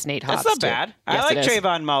 I guess Nate Hobbs. That's not too. bad. Yes, I like it is.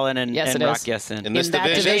 Trayvon Mullen and Yes, it Rock is. Yesson. In this that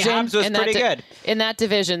division, Hobbs was in that pretty good. In that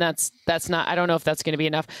division, that's not. I don't know if that's going to be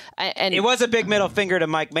enough. And It was a big middle finger to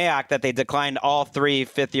Mike Mayock that they declined all 3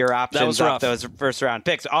 fifth-year options was off rough. those first-round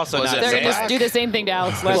picks. Also, Was not it they're going Mayock? to do the same thing to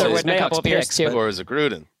Alex Well, Leatherwood in a Mayock's couple of years picks, too. but- or is it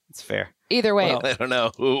Gruden? It's fair. Either way, I don't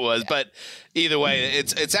know who it was, but either way,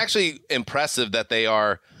 it's actually impressive that they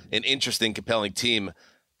are an interesting, compelling team,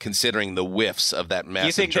 considering the whiffs of that massive.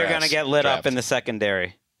 You think they're going to get lit draft. up in the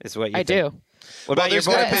secondary? Is what you I think? do. What about your there's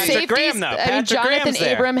boy gotta be- Patrick Graham, though? I mean, Patrick Jonathan Graham's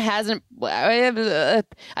there. Abram hasn't. I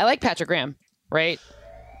like Patrick Graham, right?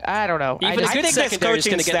 I don't know. Even I a just- good think this secondary is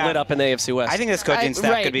going to coaching get staff- lit up in the AFC West. I think this coaching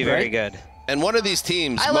staff right, could be very right? good. And one of these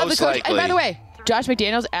teams, I love the most coach. likely. And by the way, Josh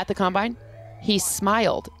McDaniels at the combine, he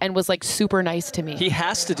smiled and was like super nice to me. He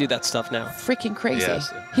has to do that stuff now. Freaking crazy.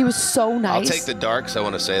 Yes. He was so nice. I'll take the darks. I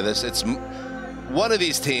want to say this. It's one of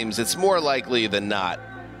these teams. It's more likely than not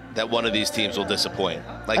that one of these teams will disappoint.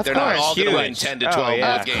 Like Of they're not course. all going to win Huge. 10 to Oh, 12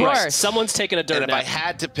 yeah. Of games. course. Someone's taking a dirt And if I nap.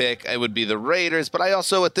 had to pick, it would be the Raiders. But I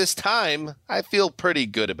also, at this time, I feel pretty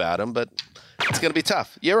good about them. But it's going to be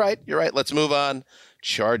tough. You're right. You're right. Let's move on.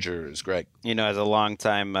 Chargers, Greg. You know, as a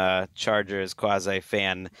longtime Chargers quasi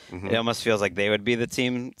fan, it almost feels like they would be the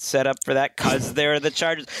team set up for that because they're the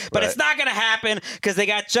Chargers. But it's not going to happen because they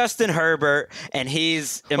got Justin Herbert, and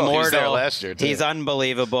he's Well, he immortal. was there last year, too. He's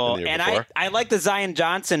unbelievable. And the year And before. I like the Zion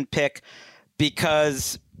Johnson pick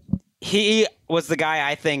because he was the guy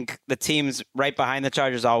I think the teams right behind the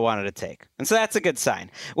Chargers all wanted to take, and so that's a good sign.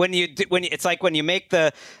 It's like when you make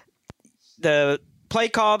the play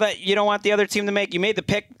call that you don't want the other team to make. You made the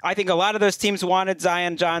pick. I think a lot of those teams wanted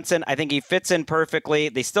Zion Johnson. I think he fits in perfectly.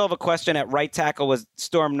 They still have a question at right tackle with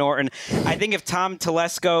Storm Norton. I think if Tom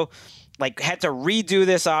Telesco had to redo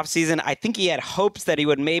this offseason, I think he had hopes that he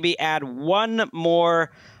would maybe add one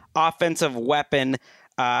more offensive weapon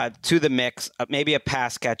to the mix, maybe a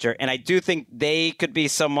pass catcher. And I do think they could be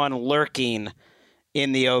someone lurking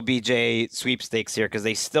in the OBJ sweepstakes here because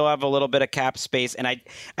they still have a little bit of cap space. And I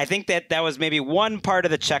think that was maybe one part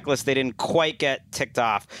of the checklist they didn't quite get ticked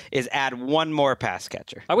off is add one more pass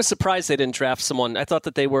catcher. I was surprised they didn't draft someone. I thought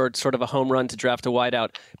that they were sort of a home run to draft a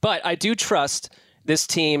wideout. But I do trust this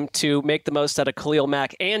team to make the most out of Khalil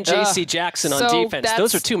Mack and J.C. Jackson on so defense.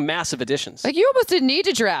 Those are two massive additions. Like, you almost didn't need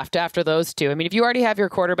to draft after those two. I mean, if you already have your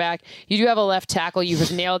quarterback, you do have a left tackle, you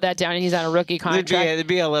have nailed that down, and he's on a rookie contract. It'd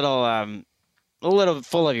be a little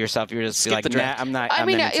full of yourself. You're just like, nah, I'm not. I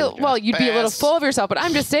mean, you'd be a little full of yourself, but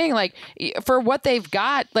I'm just saying, like, for what they've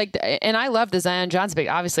got, like, and I love the Zion Johnson pick.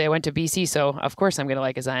 Obviously, I went to BC, so of course I'm going to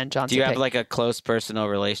like a Zion Johnson Do you pick. have like a close personal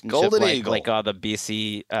relationship, Golden like, Eagle. like all the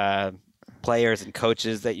BC players and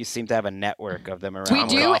coaches that you seem to have a network of them around? We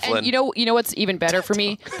do, and you know what's even better for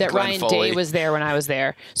me? That Glenn Ryan Foley. Day was there when I was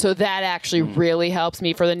there. So that actually really helps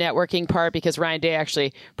me for the networking part because Ryan Day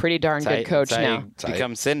actually pretty darn good coach now.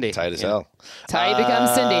 Become Cindy. Tight as hell. Ty becomes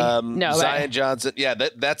Cindy. No, Zion Johnson. Yeah,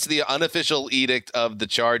 that's the unofficial edict of the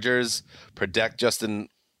Chargers. Protect Justin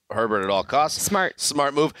Herbert at all costs.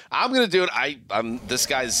 Smart move. I'm going to do it. I'm this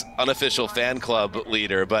guy's unofficial fan club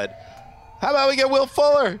leader, but how about we get Will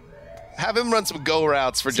Fuller? Have him run some go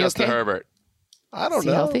routes for Is he Justin okay? Herbert. I don't Is he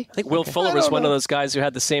know. healthy? I think Will Fuller was one of those guys who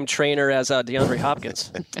had the same trainer as DeAndre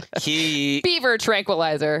Hopkins. Beaver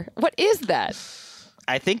tranquilizer. What is that?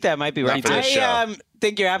 I think that might be right. for this show. I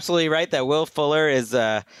think you're absolutely right that Will Fuller is,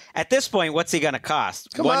 at this point, what's he going to cost?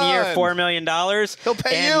 Come 1 year, on. $4 million? He'll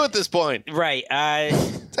pay you at this point. Right.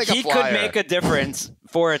 Take a he could flyer. make a difference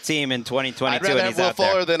for a team in 2022. I'd rather and have he's Will out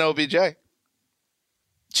there. Fuller than OBJ.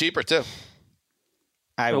 Cheaper, too.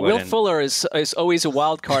 Will wouldn't. Fuller is always a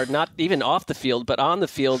wild card, not even off the field, but on the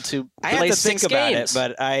field to I play have to 6 think about games. it,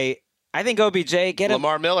 but I think OBJ get him.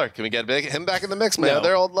 Lamar Miller. Can we get him back in the mix, man? No.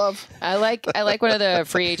 They're old love. I like one of the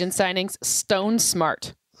free agent signings, Stone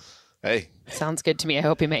Smart. Hey, Sounds good to me. I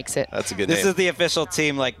hope he makes it. that's a good This name. is the official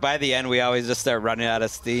team. Like by the end, we always just start running out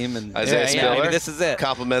of steam. And Isaiah Spiller. maybe this is it.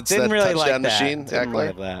 Compliments Didn't that really touchdown like that. machine. Didn't Eckler.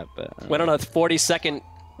 like that, but Went on a 40-second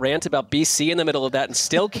rant about BC in the middle of that and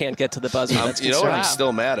still can't get to the buzzer. That's You know what I'm concerning.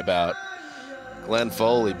 still mad about? Glenn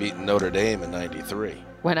Foley beating Notre Dame in '93.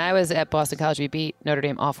 When I was at Boston College, we beat Notre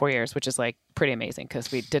Dame all 4 years, which is like pretty amazing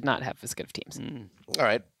because we did not have as good of teams. All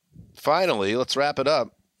right. Finally, let's wrap it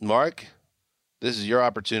up. Mark, this is your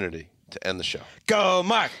opportunity to end the show. Go,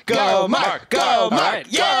 Mark! Go, Mark! Go, Mark!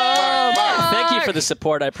 Yeah! Thank you for the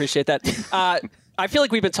support. I appreciate that. I feel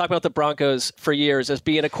like we've been talking about the Broncos for years as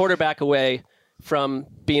being a quarterback away from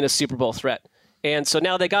being a Super Bowl threat. And so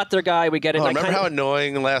now they got their guy. We get it. Oh, And I remember how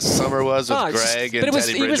annoying last summer was with Oh, it's just- Greg but and it was-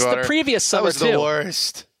 Teddy it was the Bridgewater? previous That summer, was the too.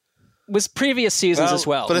 worst. was previous seasons as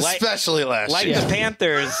well. But especially last year. Like the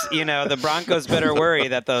Panthers, the Broncos better worry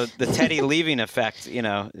that the Teddy leaving effect,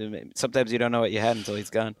 sometimes you don't know what you had until he's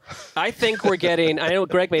gone. I think we're getting, I know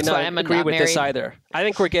Greg may not agree with this either. I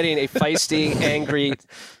think we're getting a feisty, angry,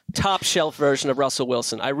 top shelf version of Russell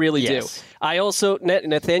Wilson. I really do. I also,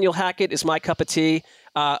 Nathaniel Hackett is my cup of tea.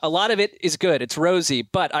 A lot of it is good. It's rosy.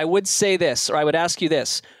 But I would say this, or I would ask you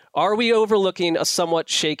this. Are we overlooking a somewhat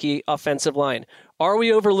shaky offensive line? Are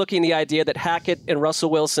we overlooking the idea that Hackett and Russell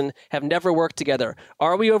Wilson have never worked together?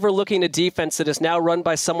 Are we overlooking a defense that is now run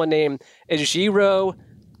by someone named Ejiro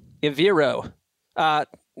Evero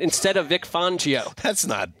instead of Vic Fangio? That's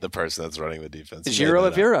not the person that's running the defense.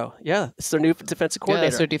 Ejiro Evero. Yeah, it's their new defensive coordinator. Yeah,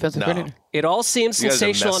 that's their defensive coordinator. It all seems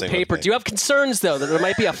sensational on paper. Do you have concerns, though, that there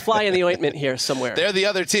might be a fly in the ointment here somewhere? They're the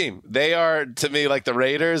other team. They are, to me, like the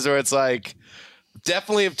Raiders, where it's like,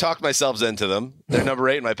 definitely have talked myself into them. They're number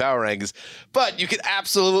 8 in my power rankings. But you could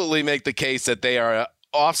absolutely make the case that they are an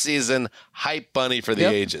off-season hype bunny for the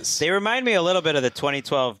ages. They remind me a little bit of the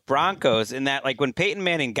 2012 Broncos in that, like, when Peyton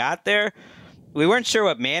Manning got there, we weren't sure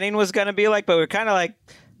what Manning was going to be like, but we were kind of like,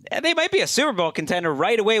 they might be a Super Bowl contender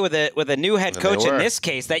right away with a new head coach in this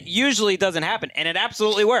case. That usually doesn't happen, and it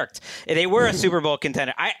absolutely worked. They were a Super Bowl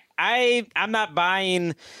contender. I'm not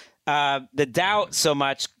buying the doubt so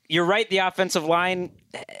much. You're right. The offensive line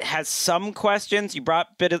has some questions. You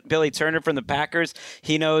brought Billy Turner from the Packers.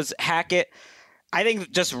 He knows Hackett. I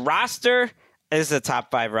think just roster is a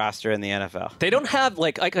top 5 roster in the NFL. They don't have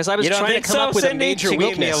because I was trying to come up with a major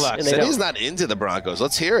weakness. Cynthia's not into the Broncos.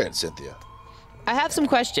 Let's hear it, Cynthia. I have some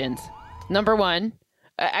questions. Number one,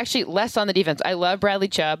 actually less on the defense. I love Bradley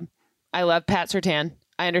Chubb. I love Pat Surtain.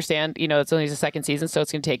 I understand, it's only his second season, so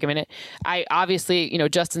it's going to take a minute. I obviously,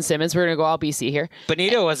 Justin Simmons, we're going to go all BC here.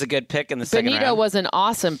 Bonito was a good pick in the second round. Bonito was an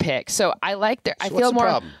awesome pick. So I like I feel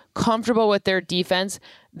more comfortable with their defense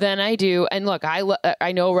than I do. And look,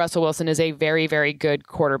 I know Russell Wilson is a very, very good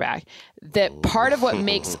quarterback. That part of what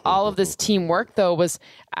makes all of this team work, though, was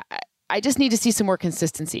I just need to see some more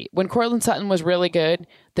consistency. When Courtland Sutton was really good,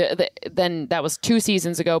 then that was 2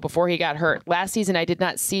 seasons ago before he got hurt. Last season, I did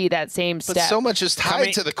not see that same step. But so much is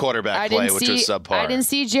tied to the quarterback play, which was subpar. I didn't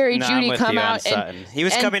see Jerry Jeudy come out. He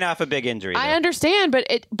was coming off a big injury. I understand,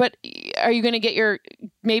 but are you going to get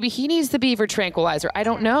maybe he needs the Beaver tranquilizer. I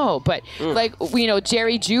don't know. But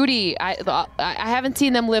Jerry Jeudy, I haven't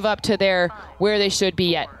seen them live up to where they should be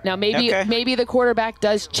yet. Now, maybe the quarterback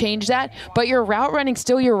does change that, but your route running,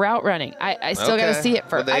 still your route running. I still got to see it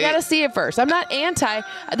first. I got to see it first. I'm not anti.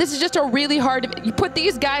 This is just a really hard. You put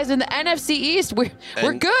these guys in the NFC East,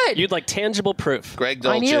 we're good. You'd like tangible proof. Greg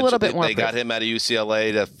Dulcich, I need a little bit more they got him out of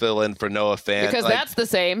UCLA to fill in for Noah Fant. Because that's the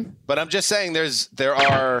same. But I'm just saying there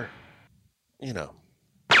are,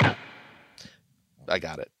 I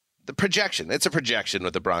got it. The projection. It's a projection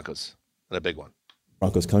with the Broncos and a big one.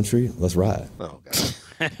 Broncos country, let's ride. Oh, God.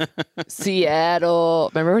 Seattle.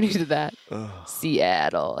 Remember when you did that?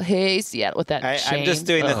 Seattle. Hey, Seattle, with that chain. I'm just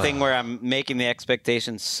doing the thing where I'm making the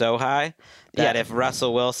expectations so high that if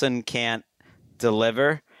Russell Wilson can't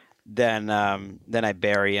deliver, then I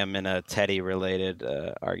bury him in a Teddy-related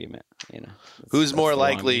argument. Who's more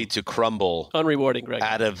likely to crumble? Unrewarding, Greg.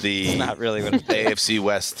 Out of the not really AFC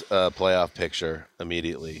West playoff picture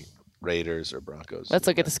immediately. Raiders or Broncos. Let's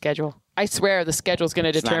look at the schedule. I swear the schedule is going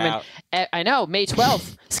to determine. I know May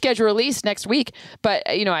 12th schedule release next week, but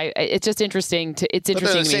it's just interesting to. It's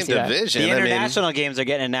interesting to me to see division. The international games are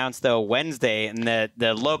getting announced though Wednesday, and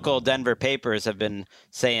the local Denver papers have been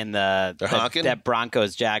saying that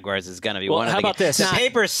Broncos Jaguars is going to be one of the. How about this? The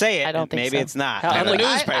papers say it. I don't think maybe so. It's not. I have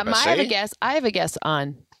a guess. I have a guess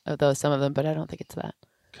on some of them, but I don't think it's that.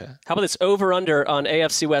 Okay. How about this over-under on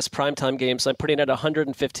AFC West primetime games? I'm putting it at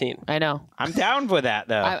 115. I know. I'm down with that,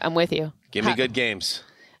 though. I'm with you. Give me good games.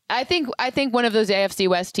 I think one of those AFC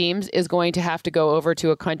West teams is going to have to go over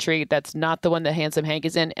to a country that's not the one that Handsome Hank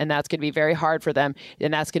is in, and that's going to be very hard for them,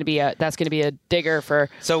 and that's going to be a digger for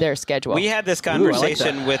their schedule. We had this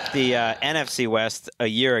conversation with the NFC West a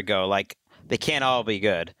year ago. Like, they can't all be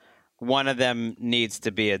good. One of them needs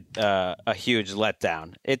to be a huge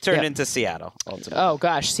letdown. It turned into Seattle, ultimately. Oh,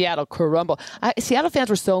 gosh, Seattle crumble. Seattle fans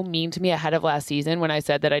were so mean to me ahead of last season when I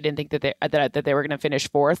said that I didn't think that they were going to finish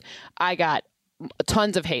 4th. I got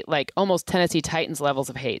tons of hate, like almost Tennessee Titans levels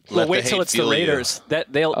of hate. Well, wait till it's the Raiders.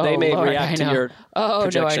 That they may react to your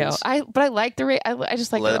projections. No, I know. But I like the Raiders. I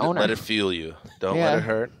just like the owner. Let it fuel you. Don't let it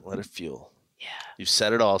hurt. Let it fuel. Yeah. You've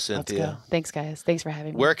said it all, Cynthia. Let's go. Thanks, guys. Thanks for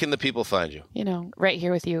having me. Where can the people find you? Right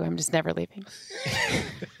here with you. I'm just never leaving.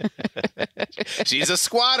 She's a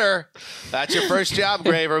squatter. That's your first job,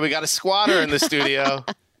 Graver. We got a squatter in the studio.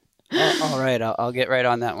 All right. I'll get right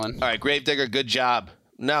on that one. All right, Gravedigger, good job.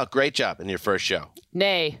 No, great job in your first show.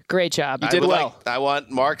 Nay, great job. You did well. I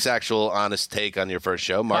want Mark's actual honest take on your first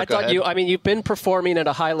show. Mark, go ahead. You've been performing at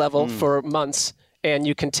a high level for months, and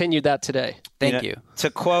you continued that today. Thank you.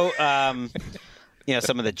 To quote,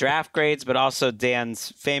 some of the draft grades, but also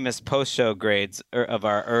Dan's famous post-show grades of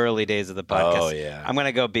our early days of the podcast. Oh, yeah. I'm going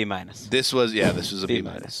to go B-. This was a B-.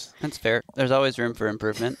 That's fair. There's always room for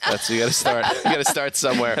improvement. You got to start. You got to start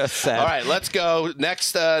somewhere. All right, let's go.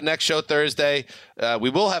 Next show Thursday. We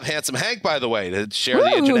will have Handsome Hank, by the way, to share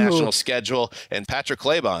the international schedule, and Patrick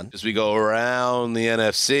Claybon as we go around the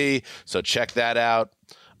NFC. So check that out.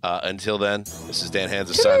 Until then, this is Dan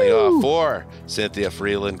Hanzus signing off for Cynthia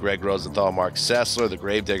Freeland, Greg Rosenthal, Mark Sessler, the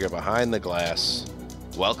Gravedigger behind the glass.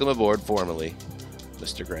 Welcome aboard, formally,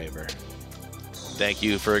 Mr. Graver. Thank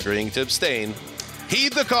you for agreeing to abstain.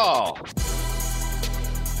 Heed the call.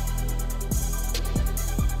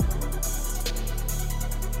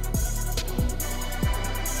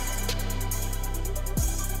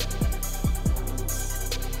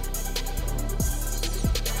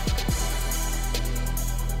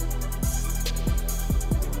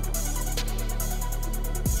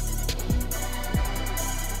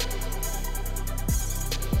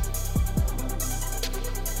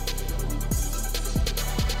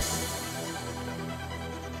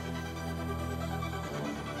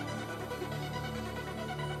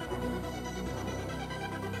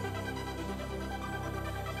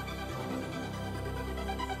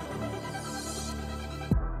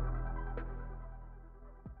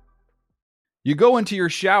 You go into your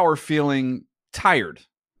shower feeling tired,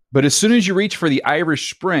 but as soon as you reach for the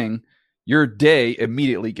Irish Spring, your day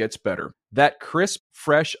immediately gets better. That crisp,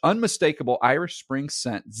 fresh, unmistakable Irish Spring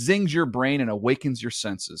scent zings your brain and awakens your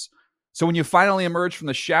senses. So when you finally emerge from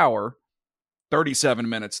the shower 37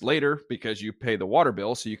 minutes later, because you pay the water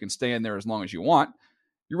bill so you can stay in there as long as you want,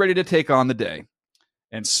 you're ready to take on the day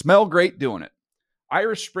and smell great doing it.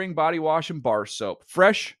 Irish Spring Body Wash and Bar Soap.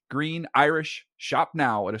 Fresh, green, Irish. Shop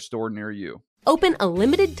now at a store near you. Open a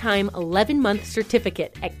limited-time 11-month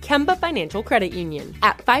certificate at Kemba Financial Credit Union.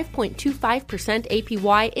 At 5.25%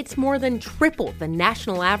 APY, it's more than triple the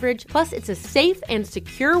national average, plus it's a safe and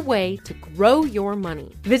secure way to grow your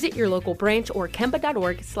money. Visit your local branch or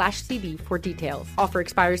kemba.org/CD for details. Offer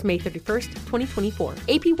expires May 31st, 2024.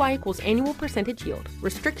 APY equals annual percentage yield.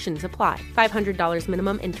 Restrictions apply. $500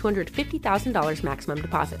 minimum and $250,000 maximum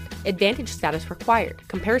deposit. Advantage status required.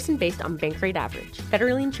 Comparison based on bank rate average.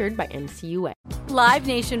 Federally insured by NCUA. Live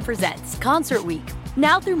Nation presents Concert Week.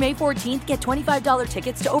 Now through May 14th, get $25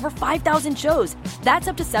 tickets to over 5,000 shows. That's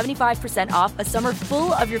up to 75% off a summer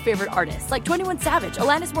full of your favorite artists like 21 Savage,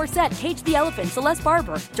 Alanis Morissette, Cage the Elephant, Celeste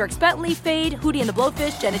Barber, Dierks Bentley, Fade, Hootie and the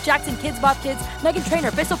Blowfish, Janet Jackson, Kids Bop Kids, Meghan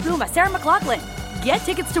Trainor, Bissell Pluma, Sarah McLachlan. Get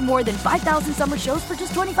tickets to more than 5,000 summer shows for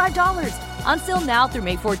just $25. Until now through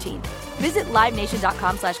May 14th. Visit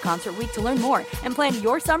LiveNation.com/Concert Week to learn more and plan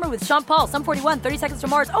your summer with Sean Paul, Sum 41, 30 Seconds to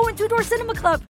Mars, and Two Door Cinema Club.